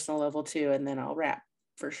on a personal level too, and then I'll wrap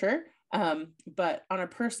for sure. But on a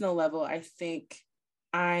personal level, I think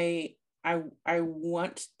I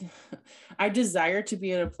want I desire to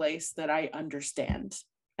be in a place that I understand,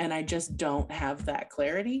 and I just don't have that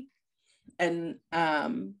clarity. And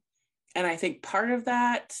I think part of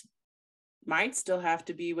that might still have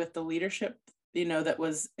to be with the leadership, that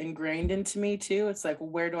was ingrained into me too. It's like,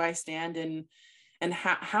 where do I stand, and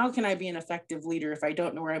how can I be an effective leader if I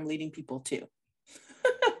don't know where I'm leading people to?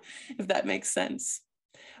 If that makes sense.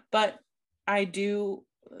 But I do,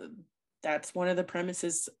 that's one of the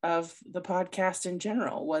premises of the podcast in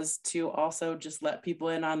general, was to also just let people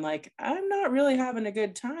in on, like, I'm not really having a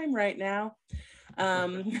good time right now.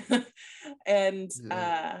 And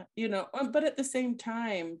Yeah. but at the same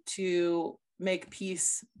time, to make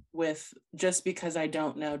peace with, just because I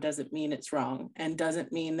don't know doesn't mean it's wrong, and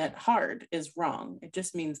doesn't mean that hard is wrong. It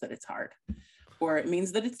just means that it's hard, or it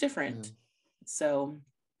means that it's Yeah. different. So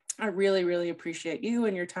I really, really appreciate you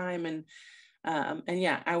and your time, and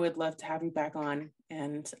yeah, I would love to have you back on,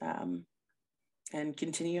 and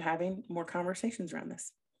continue having more conversations around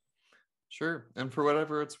this. Sure. And for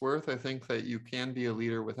whatever it's worth, I think that you can be a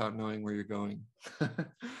leader without knowing where you're going.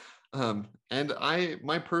 And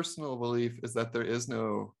my personal belief is that there is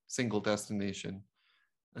no single destination.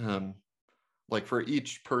 Like for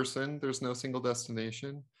each person, there's no single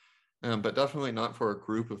destination, but definitely not for a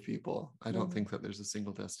group of people. I don't think that there's a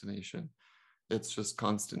single destination. It's just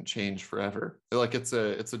constant change forever. Like it's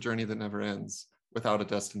a journey that never ends without a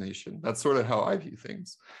destination. That's sort of how I view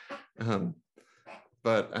things.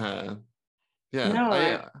 But yeah, No,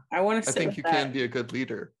 I want to I sit think with you can that. be a good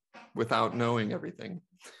leader without knowing everything.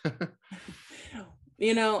 I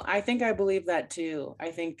think I believe that too.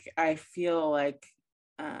 I feel like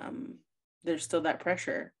there's still that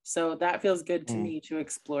pressure. So that feels good to Mm. me to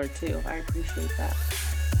explore too. I appreciate that.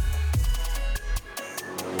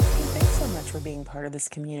 Thanks so much for being part of this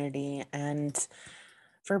community and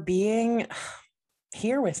for being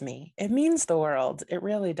here with me. It means the world. It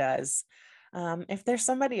really does. If there's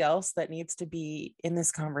somebody else that needs to be in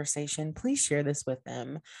this conversation, please share this with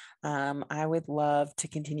them. I would love to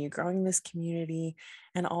continue growing this community.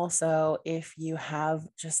 And also, if you have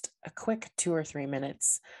just a quick 2 or 3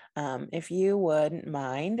 minutes, if you wouldn't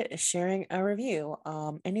mind sharing a review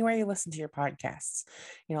anywhere you listen to your podcasts.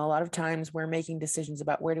 A lot of times we're making decisions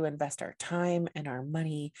about where to invest our time and our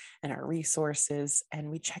money and our resources,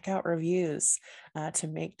 and we check out reviews to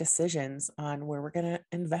make decisions on where we're going to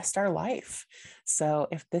invest our life. So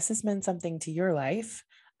if this has meant something to your life,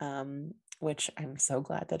 which I'm so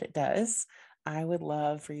glad that it does, I would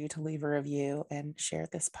love for you to leave a review and share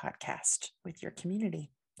this podcast with your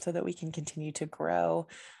community so that we can continue to grow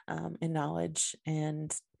in knowledge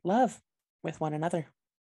and love with one another.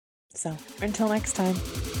 So until next time.